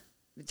 Yeah.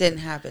 It didn't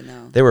happen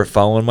though. They were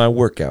following my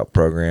workout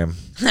program.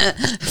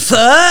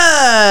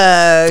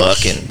 Fuck.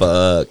 Fucking.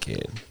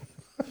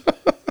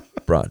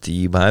 Brought to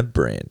you by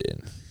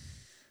Brandon.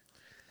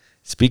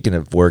 Speaking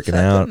of working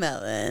Fuck a out,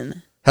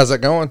 melon. How's that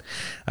going?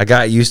 I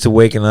got used to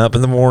waking up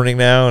in the morning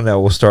now, and now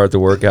we'll start the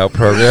workout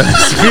program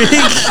this week.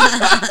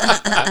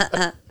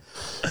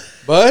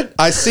 Bud,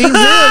 I seen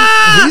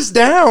him. He's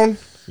down.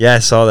 Yeah, I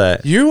saw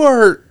that.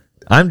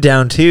 I'm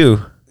down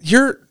too.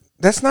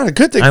 That's not a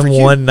good thing I'm for you.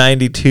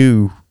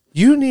 192.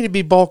 You need to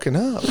be bulking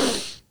up.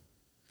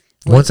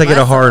 Once I get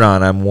a hard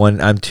on, I'm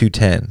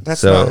 210.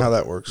 That's So, not how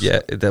that works. Yeah,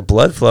 the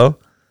blood flow.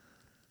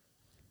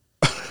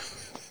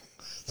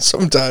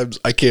 Sometimes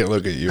I can't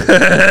look at you.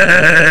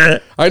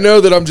 I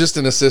know that I'm just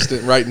an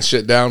assistant writing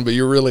shit down, but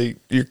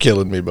you're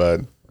killing me,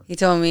 bud. He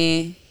told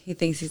me he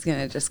thinks he's going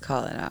to just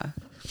call it off.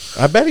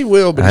 I bet he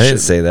will, but I he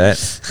didn't shouldn't.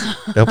 say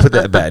that. Don't put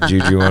that bad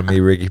juju on me,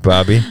 Ricky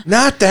Bobby.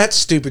 Not that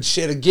stupid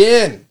shit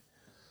again.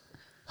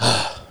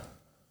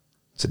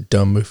 It's a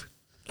dumb move.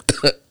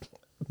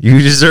 You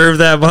deserve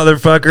that,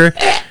 motherfucker.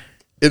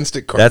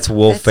 Instant card. That's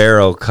Will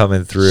Ferrell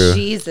coming through.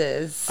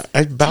 Jesus.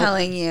 I about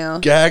Telling you.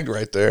 gagged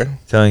right there.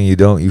 Telling you,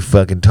 don't you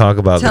fucking talk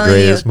about the Telling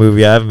greatest you.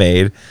 movie I've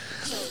made.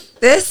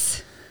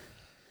 This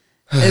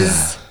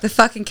is the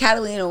fucking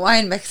Catalina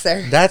wine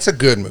mixer. That's a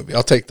good movie.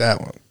 I'll take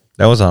that one.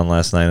 That was on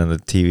last night on the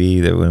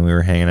TV that when we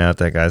were hanging out at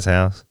that guy's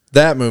house.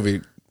 That movie,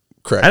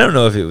 correct. I don't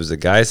know if it was the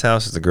guy's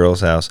house or the girl's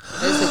house.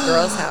 It was the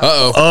girl's house.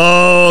 Uh-oh.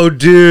 Oh,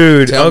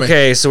 dude. Tell me.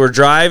 Okay, so we're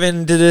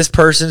driving to this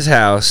person's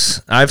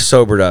house. I've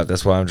sobered up.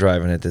 That's why I'm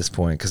driving at this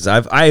point because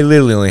I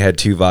literally only had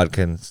 2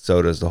 vodka and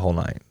sodas the whole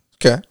night.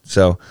 Okay.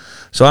 So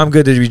I'm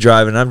good to be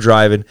driving. I'm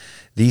driving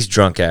these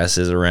drunk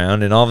asses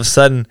around, and all of a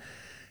sudden,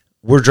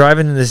 we're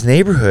driving in this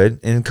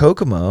neighborhood in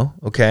Kokomo.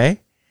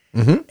 Okay,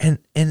 and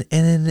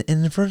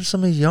in front of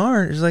somebody's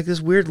yard, there's like this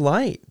weird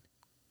light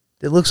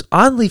that looks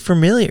oddly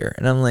familiar,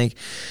 and I'm like,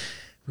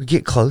 we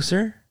get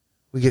closer,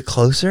 we get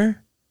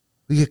closer,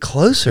 we get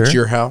closer. It's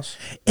your house.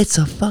 It's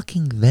a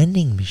fucking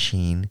vending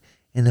machine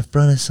in the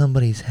front of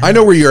somebody's house. I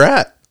know where you're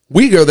at.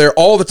 We go there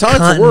all the time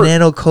for work.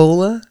 Continental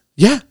Cola.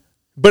 Yeah.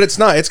 But it's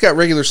not. It's got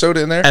regular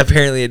soda in there.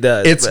 Apparently, it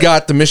does. It's but-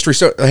 got the mystery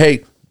soda.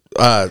 Hey,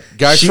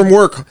 guys from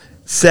work,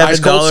 ice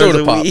cold $7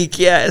 soda a pop. week.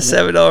 Yeah,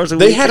 $7 a week.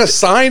 They had a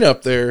sign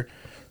up there.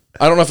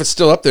 I don't know if it's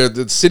still up there.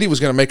 The city was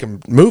going to make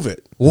them move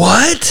it.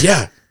 What?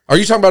 Yeah. Are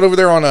you talking about over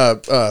there on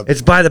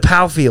It's by the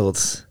Powell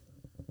Fields.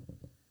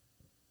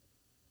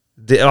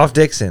 Off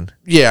Dixon.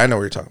 Yeah, I know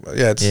what you're talking about.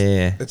 Yeah,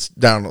 it's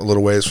down a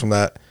little ways from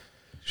that.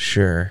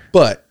 Sure.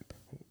 But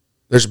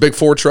there's a big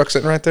Ford truck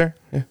sitting right there.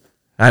 Yeah.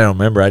 I don't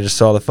remember. I just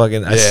saw the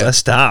fucking. I Yeah.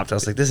 stopped. I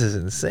was like, "This is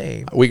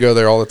insane." We go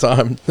there all the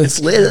time. It's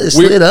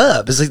lit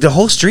up. It's like the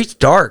whole street's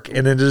dark,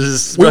 and then there's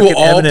this We will fucking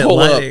all eminent pull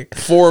lighting. up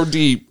 4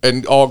 deep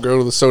and all go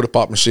to the soda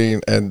pop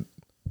machine and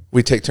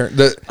we take turns.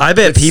 I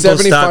bet it's people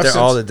 75 stop there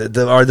cents.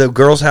 all the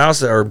girl's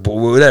house or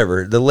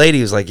whatever. The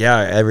lady was like, "Yeah,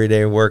 every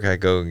day at work I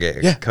go and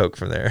get Yeah. Coke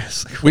from there."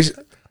 It's like, We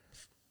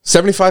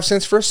 75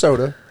 cents for a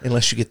soda,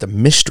 unless you get the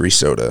mystery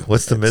soda.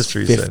 What's the It's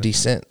mystery 50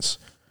 cents.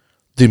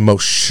 The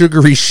most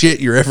sugary shit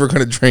you're ever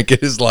going to drink.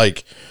 It is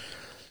like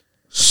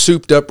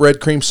souped up red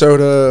cream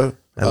soda.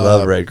 I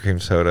love red cream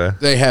soda.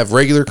 They have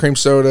regular cream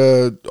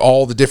soda,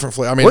 all the different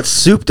flavors. I mean, What's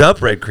souped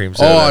up red cream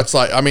soda? oh, it's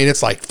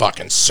like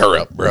fucking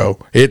syrup, bro.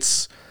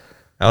 It's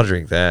I'll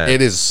drink that.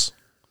 it is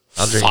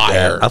I'll drink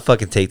fire. that. I'll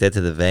fucking take that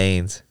to the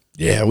veins.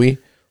 Yeah, we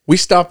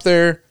stop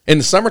there in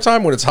the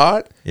summertime when it's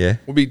hot. Yeah.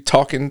 We'll be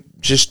talking,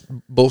 just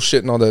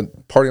bullshitting on the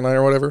party line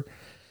or whatever.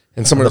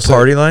 And someone On will the say-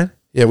 party line?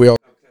 Yeah, we all.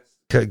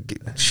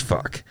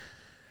 Fuck.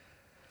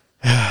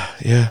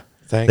 Yeah,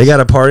 thanks. They got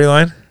a party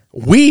line?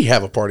 We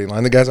have a party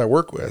line. The guys I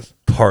work with.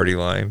 Party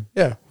line.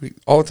 Yeah, we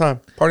all the time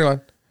party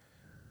line.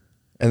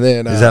 And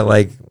then Is that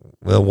like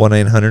the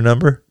 1-800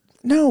 number?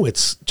 no?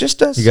 It's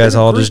just us. You guys in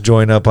a all group. just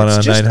join up on It's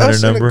a just 900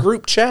 us in number? a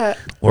group chat.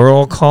 We're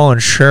all calling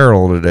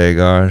Cheryl today,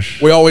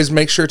 gosh. We always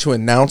make sure to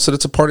announce that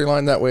it's a party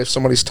line. That way, if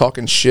somebody's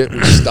talking shit,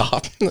 we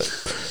stop.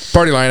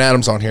 Party line,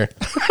 Adam's on here.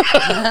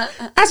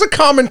 As a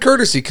common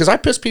courtesy, because I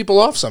piss people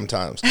off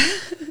sometimes,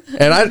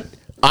 and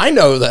I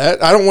know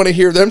that. I don't want to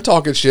hear them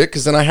talking shit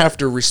because then I have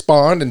to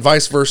respond and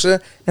vice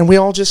versa. And we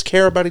all just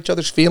care about each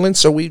other's feelings,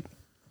 so we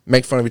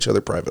make fun of each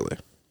other privately.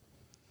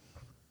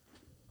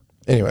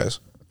 Anyways,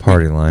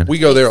 Party line. we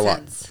go there a lot.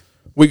 Sense.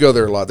 We go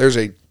there a lot. There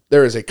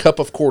is a cup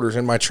of quarters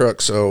in my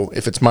truck, so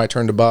if it's my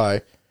turn to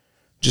buy,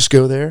 just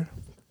go there.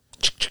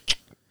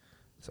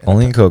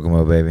 Only in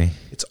Kokomo, baby.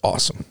 It's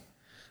awesome.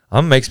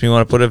 Makes me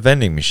want to put a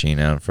vending machine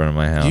out in front of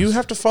my house. You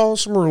have to follow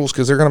some rules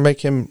because they're going to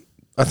make him.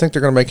 I think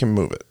they're going to make him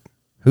move it.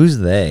 Who's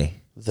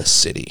they? The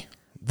city,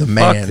 the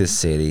man, Fuck the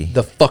city.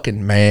 the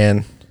fucking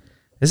man.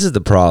 This is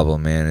the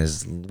problem, man,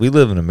 is we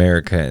live in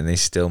America and they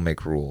still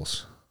make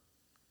rules.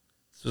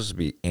 It's supposed to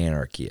be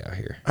anarchy out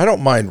here. I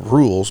don't mind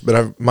rules, but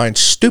I mind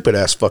stupid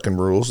ass fucking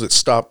rules that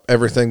stop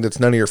everything that's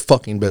none of your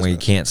fucking business. When you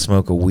can't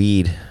smoke a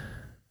weed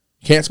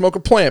You can't smoke a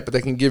plant, but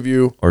they can give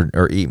you or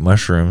eat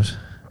mushrooms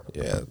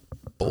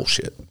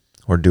bullshit.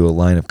 or do a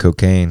line of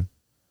cocaine.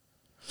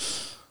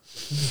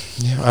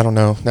 Yeah, I don't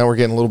know. Now we're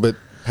getting a little bit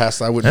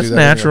past. I wouldn't That's do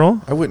that. natural.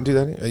 Anyway. I wouldn't do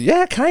that. Anyway.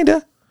 Yeah,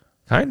 kinda.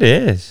 Kind of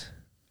is.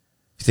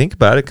 If you think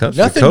about it, it comes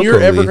Nothing from you're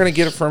cocoa ever leaf. going to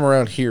get it from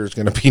around here is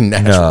going to be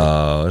natural.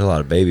 No, there's a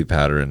lot of baby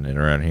powder in it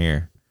around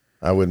here.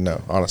 I wouldn't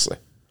know, honestly.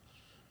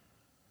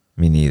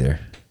 Me neither.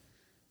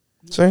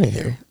 So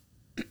anywho,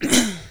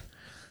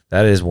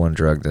 That is one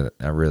drug that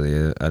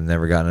I've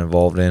never gotten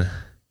involved in.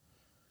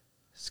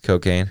 It's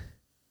cocaine.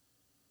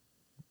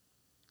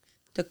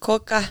 The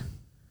coca.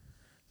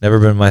 Never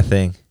been my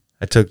thing.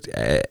 I took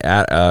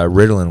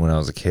Ritalin when I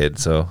was a kid,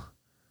 so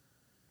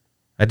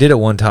I did it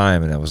one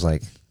time, and I was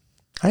like,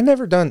 I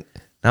never done.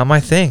 not my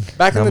thing.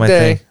 Back Not in the my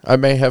day, thing. I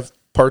may have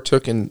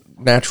partook in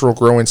natural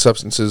growing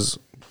substances,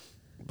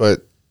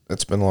 but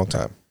it's been a long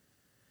time.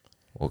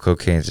 Well,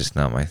 cocaine's just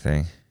not my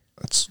thing.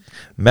 That's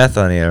Meth,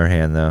 on the other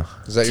hand, though,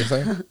 is that your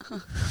thing?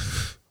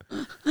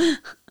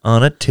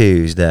 on a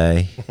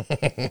Tuesday.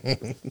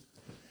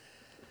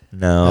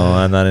 No,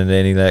 I'm not into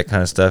any of that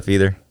kind of stuff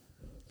either.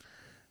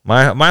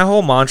 My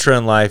whole mantra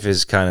in life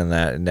is kind of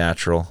that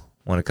natural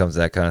when it comes to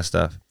that kind of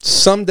stuff.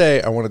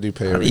 Someday I want to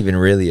do I'm not peyote. even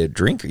really a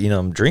drinker,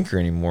 I'm a drinker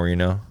anymore,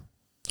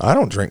 I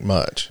don't drink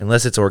much.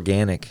 unless it's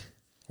organic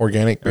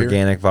Organic beer.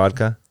 Organic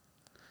vodka.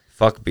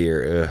 Fuck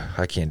beer. Ugh,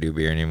 I can't do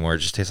beer anymore. It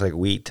just tastes like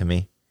wheat to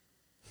me.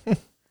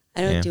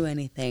 I don't Yeah. do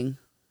anything.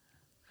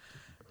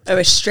 I'm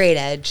a straight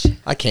edge.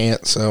 I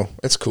can't, so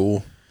it's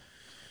cool.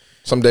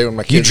 Someday when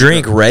my kids You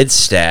drink Red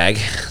Stag,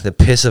 the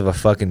piss of a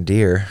fucking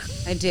deer.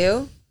 I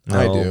do. No,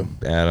 I do.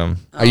 Adam.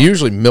 I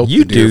usually milk.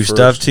 You the deer do first.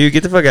 stuff too.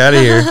 Get the fuck out of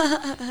here.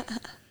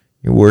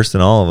 You're worse than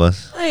all of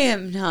us. I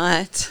am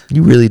not.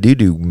 You really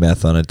do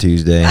meth on a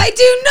Tuesday. I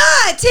do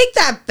not. Take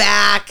that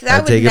back. That I'd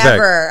would take it back.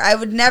 never. I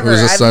would never. It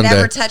was a I've Sunday.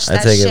 never touched I'd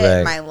that take it shit back.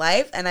 in my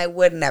life, and I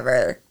would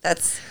never.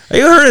 That's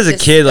You heard as a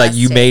kid, like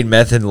you disgusting. made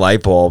meth in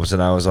light bulbs,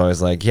 and I was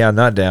always like, yeah, I'm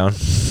not down.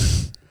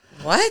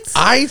 what?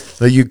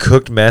 Like you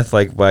cooked meth,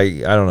 like by,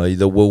 I don't know,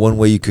 the one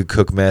way you could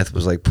cook meth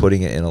was like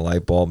putting it in a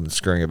light bulb and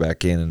screwing it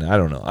back in, and I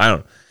don't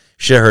know.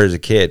 Shit I heard as a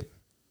kid.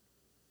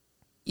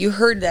 You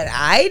heard that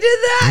I did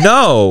that?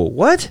 No,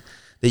 what?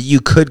 That you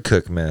could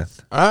cook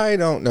meth I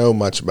don't know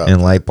much about in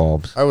that. light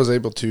bulbs. I was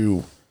able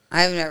to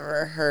I've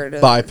never heard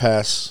of.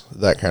 bypass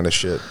that kind of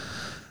shit.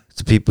 It's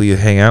the people you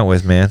hang out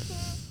with, man.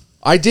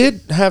 I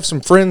did have some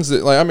friends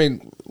that, like, I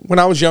mean, when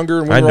I was younger,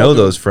 and we I were all know doing-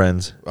 those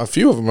friends. A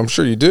few of them, I'm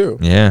sure you do.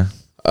 Yeah.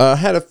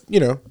 Had a,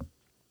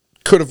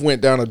 could have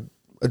went down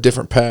a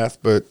different path,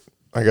 but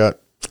I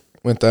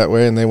went that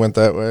way, and they went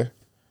that way.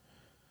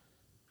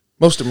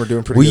 Most of them are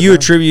doing pretty Will good you now.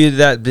 attribute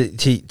that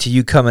to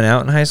you coming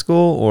out in high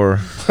school, or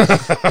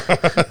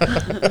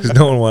because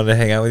no one wanted to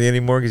hang out with you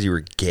anymore because you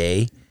were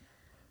gay?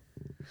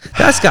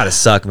 That's gotta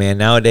suck, man.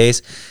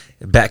 Nowadays,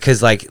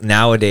 because like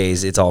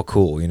nowadays it's all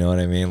cool. You know what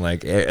I mean?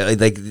 Like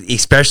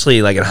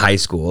especially like in high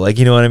school. Like,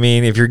 you know what I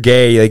mean? If you're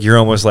gay, like you're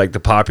almost like the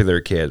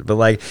popular kid. But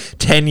like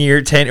 10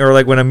 or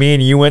like when me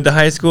and you went to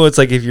high school, it's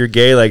like if you're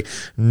gay, like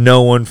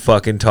no one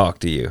fucking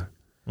talked to you.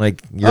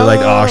 Like you're like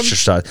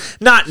ostracized.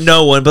 Not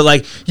no one, but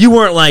like you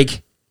weren't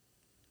like.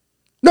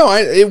 No,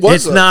 it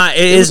was. It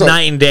is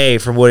night and day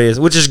from what it is,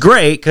 which is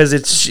great because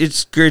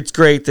it's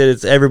great that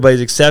it's everybody's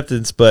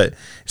acceptance, but it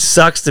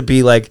sucks to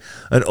be like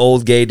an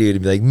old gay dude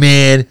and be like,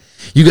 man,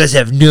 you guys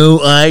have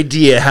no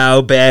idea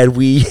how bad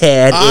we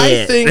had I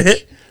it.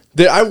 think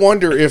that I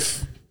wonder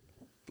if,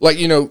 like,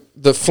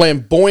 the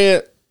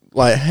flamboyant,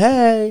 like,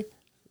 hey,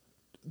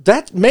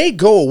 that may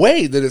go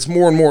away, that it's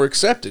more and more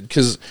accepted.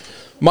 Because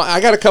I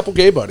got a couple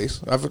gay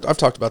buddies. I've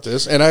talked about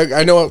this, and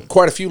I know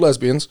quite a few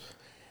lesbians.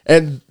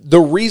 And the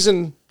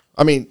reason,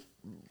 I mean,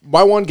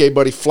 my one gay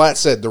buddy flat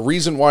said the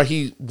reason why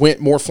he went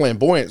more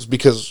flamboyant is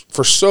because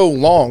for so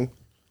long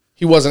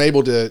he wasn't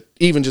able to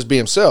even just be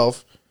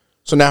himself.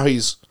 So now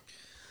he's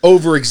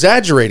over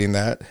exaggerating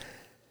that.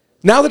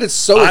 Now that it's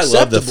so acceptable. I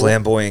love the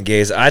flamboyant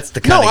gays. That's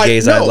the kind of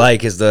gays I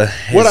like.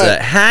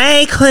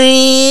 Hi,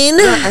 queen.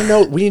 I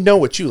know we know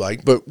what you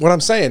like, but what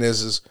I'm saying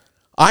is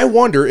I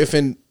wonder if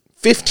in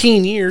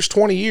 15 years,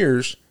 20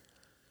 years,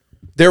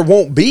 there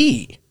won't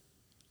be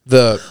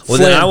the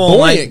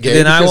flamboyant gay.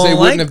 Then I won't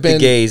like the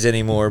gays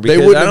anymore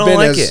because I don't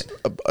like it.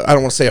 I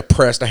don't want to say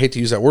oppressed. I hate to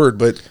use that word,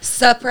 but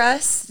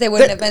suppressed. They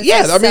wouldn't have been.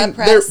 Yeah, I mean,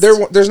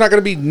 there's not going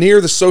to be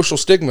near the social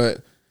stigma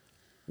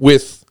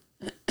with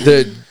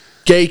the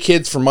gay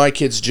kids from my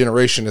kids'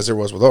 generation as there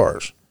was with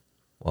ours.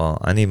 Well,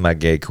 I need my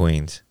gay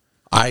queens.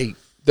 I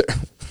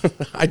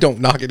don't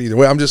knock it either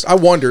way. I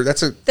wonder.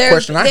 That's a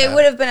question I have. They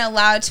would have been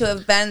allowed to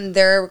have been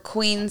their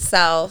queen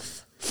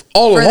self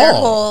all along. Their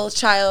whole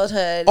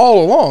childhood.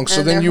 All along.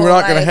 So then you're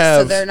not going to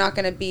have. So they're not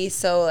going to be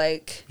so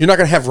like. You're not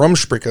going to have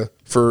Rumsprika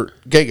for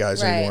gay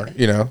guys anymore,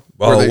 you know?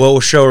 Well,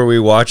 what show are we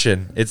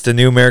watching? It's the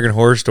new American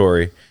Horror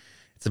Story.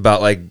 It's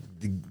about like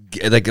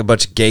a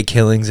bunch of gay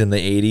killings in the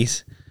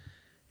 80s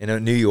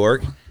in New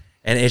York.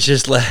 And it's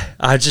just like,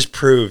 I just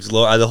proved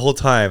the whole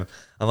time.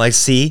 I'm like,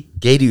 see,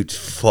 gay dudes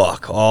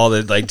fuck all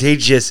the, like, they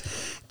just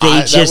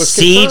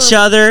see each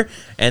other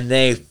and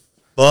they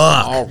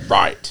fuck. All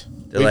right.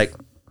 They're like,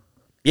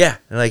 yeah.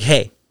 They're like,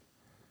 hey,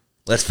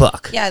 let's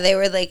fuck. Yeah, they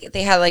were like,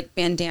 they had like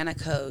bandana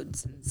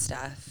codes and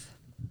stuff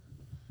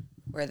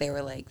where they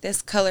were like,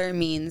 this color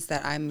means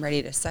that I'm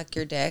ready to suck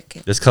your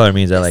dick. This color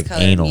means I like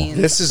anal.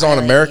 This is on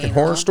American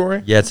Horror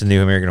Story? Yeah, it's a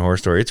new American Horror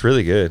Story. It's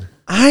really good.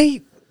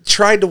 I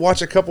tried to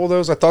watch a couple of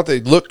those. I thought they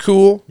looked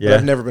cool, but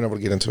I've never been able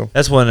to get into them.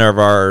 That's one of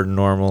our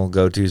normal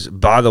go-tos.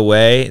 By the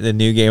way, the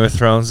new Game of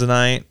Thrones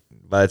tonight,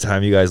 by the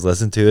time you guys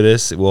listen to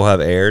this, it will have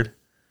aired.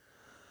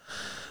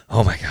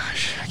 Oh my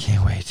gosh, I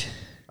can't wait.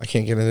 I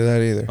can't get into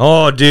that either.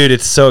 Oh, dude,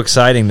 it's so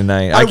exciting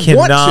tonight. I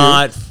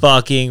cannot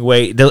fucking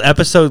wait. The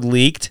episode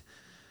leaked,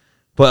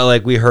 but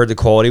like we heard the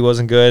quality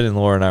wasn't good, and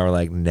Laura and I were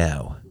like,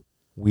 no,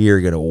 we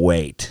are going to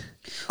wait.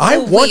 I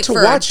want to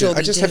watch it.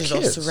 I just have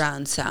kids.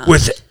 Surround sound.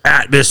 With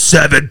Atmos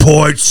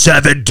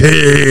 7.17.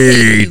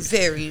 Thank you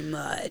very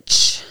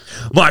much.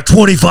 My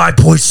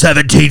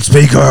 25.17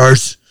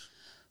 speakers.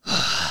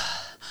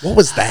 What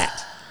was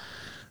that?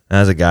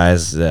 That's the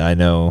guys that I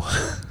know.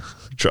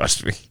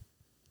 Trust me.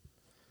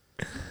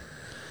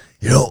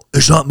 You know,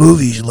 it's not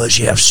movies unless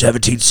you have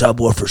 17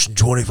 subwoofers and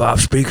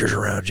 25 speakers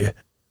around you.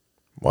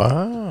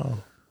 Wow.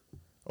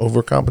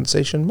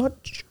 Overcompensation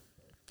much?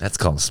 That's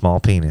called small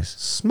penis.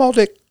 Small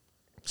dick.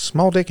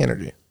 Small dick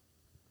energy.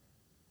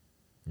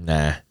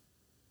 Nah.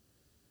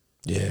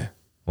 Yeah.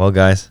 Well,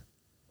 guys,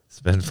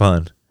 it's been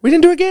fun. We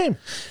didn't do a game.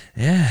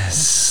 Yes.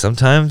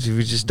 Sometimes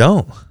we just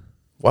don't.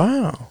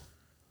 Wow.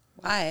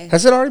 Why?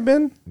 Has it already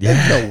been?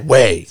 Yeah. No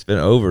way. It's been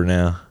over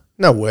now.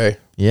 No way.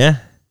 Yeah.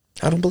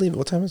 I don't believe it.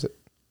 What time is it?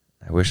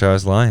 I wish I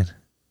was lying.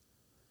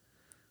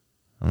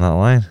 I'm not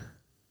lying.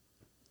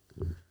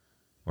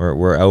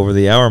 We're over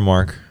the hour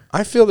mark.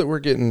 I feel that we're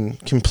getting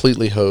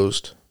completely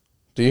hosed.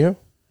 Do you?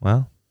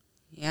 Well.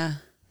 Yeah.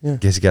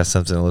 Guess you got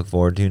something to look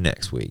forward to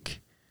next week.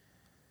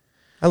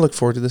 I look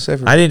forward to this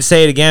every week. I didn't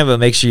say it again, but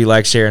make sure you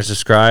like, share, and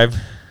subscribe.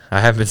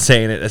 I have been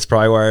saying it. That's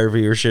probably why our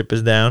viewership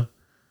is down.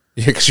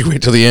 Yeah, because you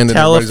wait till the end and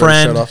tell a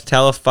friend. Shut off.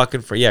 Tell a fucking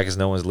friend. Yeah, because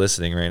no one's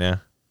listening right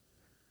now.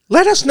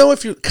 Let us know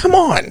if you... Come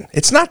on.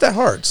 It's not that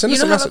hard. Send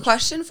us a message. You don't have a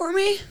question for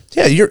me?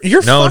 Yeah,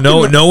 you're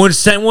no one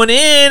sent one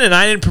in, and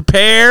I didn't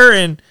prepare,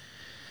 and...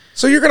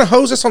 So you're going to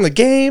hose us on the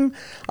game?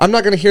 I'm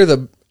not going to hear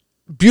the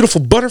beautiful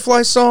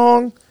butterfly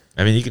song?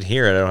 I mean, you can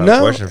hear it. I don't have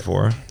a question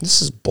for her.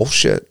 This is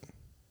bullshit.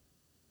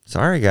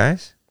 Sorry,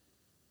 guys.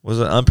 It was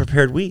an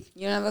unprepared week.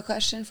 You don't have a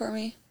question for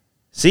me?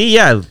 See?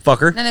 Yeah,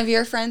 fucker. None of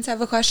your friends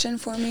have a question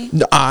for me?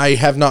 No, I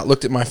have not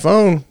looked at my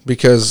phone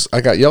because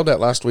I got yelled at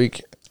last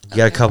week. You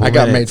got a couple minutes.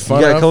 I got made fun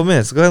of. You got a couple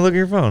minutes. Go ahead and look at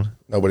your phone.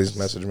 Nobody's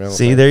messaged me.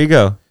 See, there you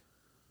go.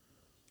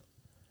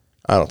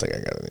 I don't think I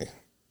got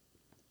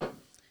any.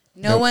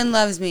 No one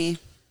loves me.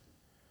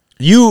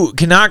 You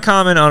cannot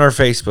comment on our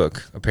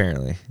Facebook,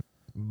 apparently.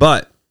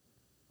 But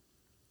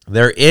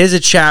there is a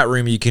chat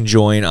room you can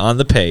join on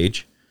the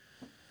page.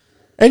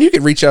 And you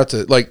can reach out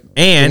to, like,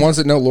 the ones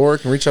that know Laura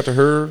can reach out to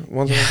her.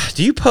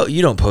 Do you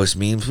you don't post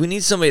memes? We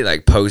need somebody to,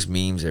 like, post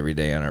memes every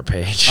day on our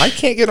page. I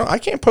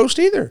can't post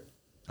either.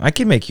 I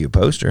can make you a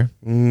poster.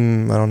 I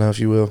don't know if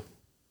you will.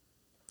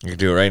 You can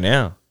do it right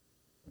now.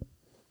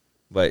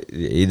 But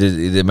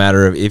it's a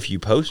matter of if you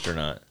post or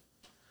not.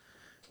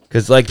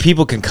 Because, like,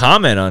 people can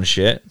comment on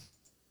shit.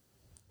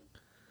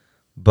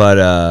 But,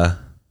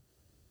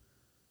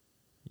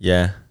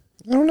 yeah.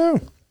 I don't know.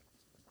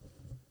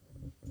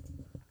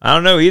 I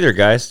don't know either,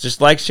 guys.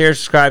 Just like, share,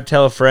 subscribe,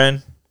 tell a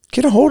friend.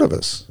 Get a hold of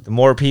us. The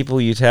more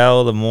people you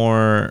tell, the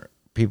more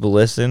people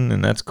listen,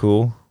 and that's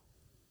cool.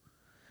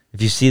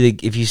 If you see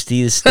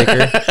the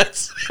sticker,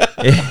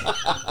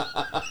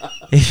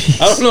 I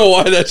don't know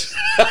why that's.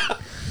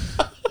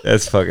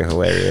 that's fucking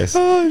hilarious.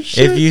 Oh,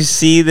 shit. If you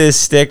see this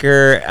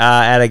sticker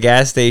at a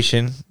gas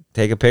station,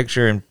 take a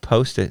picture and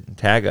post it and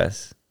tag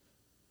us.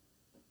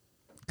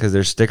 Because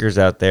there's stickers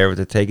out there with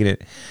the Taking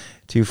It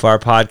Too Far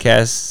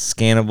podcast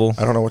scannable.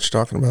 I don't know what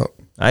you're talking about.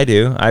 I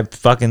do.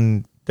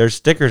 There's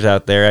stickers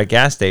out there at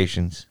gas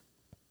stations.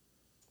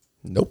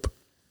 Nope.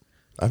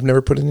 I've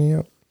never put any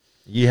out.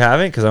 You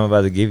haven't? Because I'm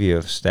about to give you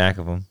a stack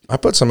of them. I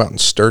put some out in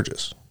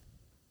Sturgis.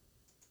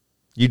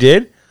 You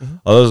did? Mm-hmm.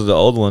 Oh, those are the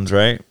old ones,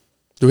 right?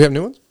 Do we have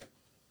new ones?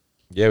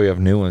 Yeah, we have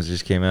new ones.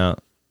 Just came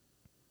out.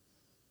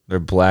 They're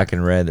black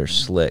and red. They're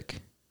slick.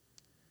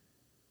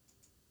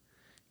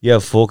 You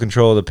have full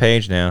control of the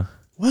page now.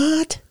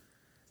 What?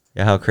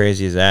 Yeah, how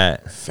crazy is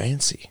that?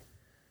 Fancy.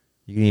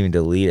 You can even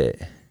delete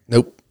it.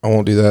 Nope. I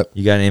won't do that.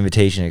 You got an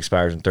invitation that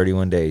expires in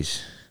 31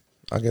 days.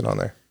 I'll get on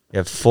there. You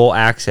have full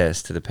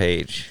access to the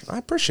page. I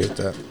appreciate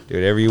that. Do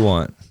whatever you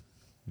want.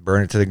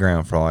 Burn it to the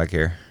ground for all I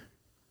care.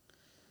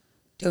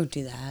 Don't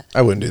do that.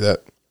 I wouldn't do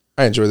that.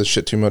 I enjoy this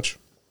shit too much.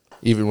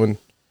 Even when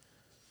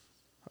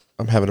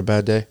I'm having a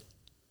bad day.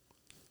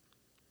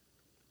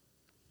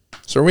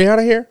 So are we out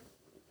of here?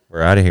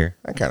 We're out of here.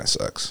 That kind of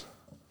sucks.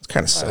 It's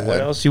kind of sad. What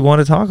else you want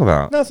to talk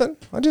about? Nothing.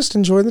 I just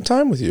enjoy the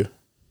time with you.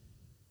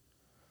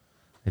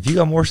 If you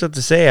got more stuff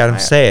to say, Adam,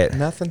 say it.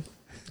 Nothing.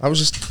 I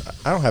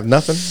don't have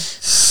nothing.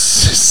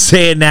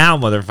 Say it now,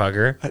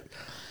 motherfucker.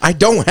 I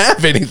don't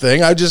have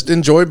anything. I just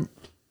enjoy.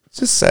 It's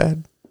just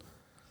sad.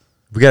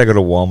 We got to go to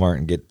Walmart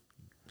and get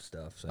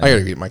stuff. So. I got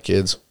to get my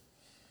kids.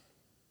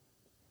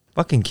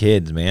 Fucking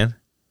kids, man.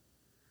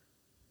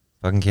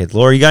 Fucking kids.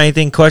 Laura, you got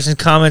anything, questions,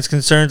 comments,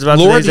 concerns about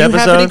Laura, today's do you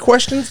episode? have any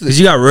questions? Because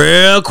you got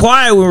real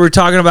quiet when we were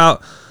talking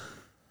about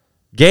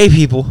gay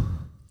people.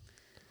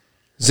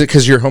 Is it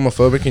because you're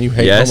homophobic and you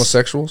hate Yes.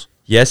 homosexuals?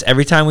 Yes,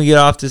 every time we get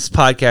off this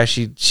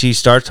podcast, she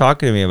starts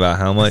talking to me about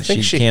how much I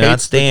think she she cannot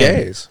hates the stand.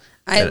 gays.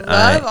 I And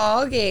love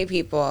all gay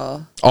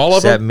people. All of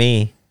Except them?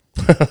 me.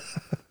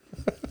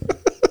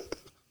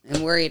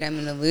 I'm worried I'm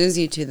going to lose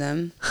you to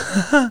them.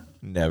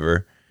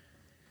 Never.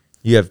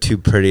 You have too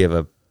pretty of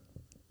a...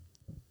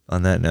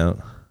 On that note.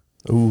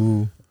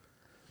 Ooh.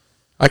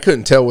 I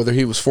couldn't tell whether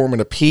he was forming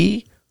a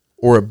P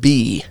or a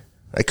B.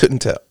 I couldn't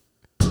tell.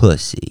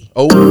 Pussy.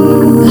 Oh.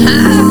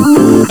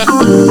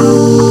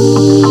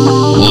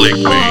 Lick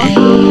me.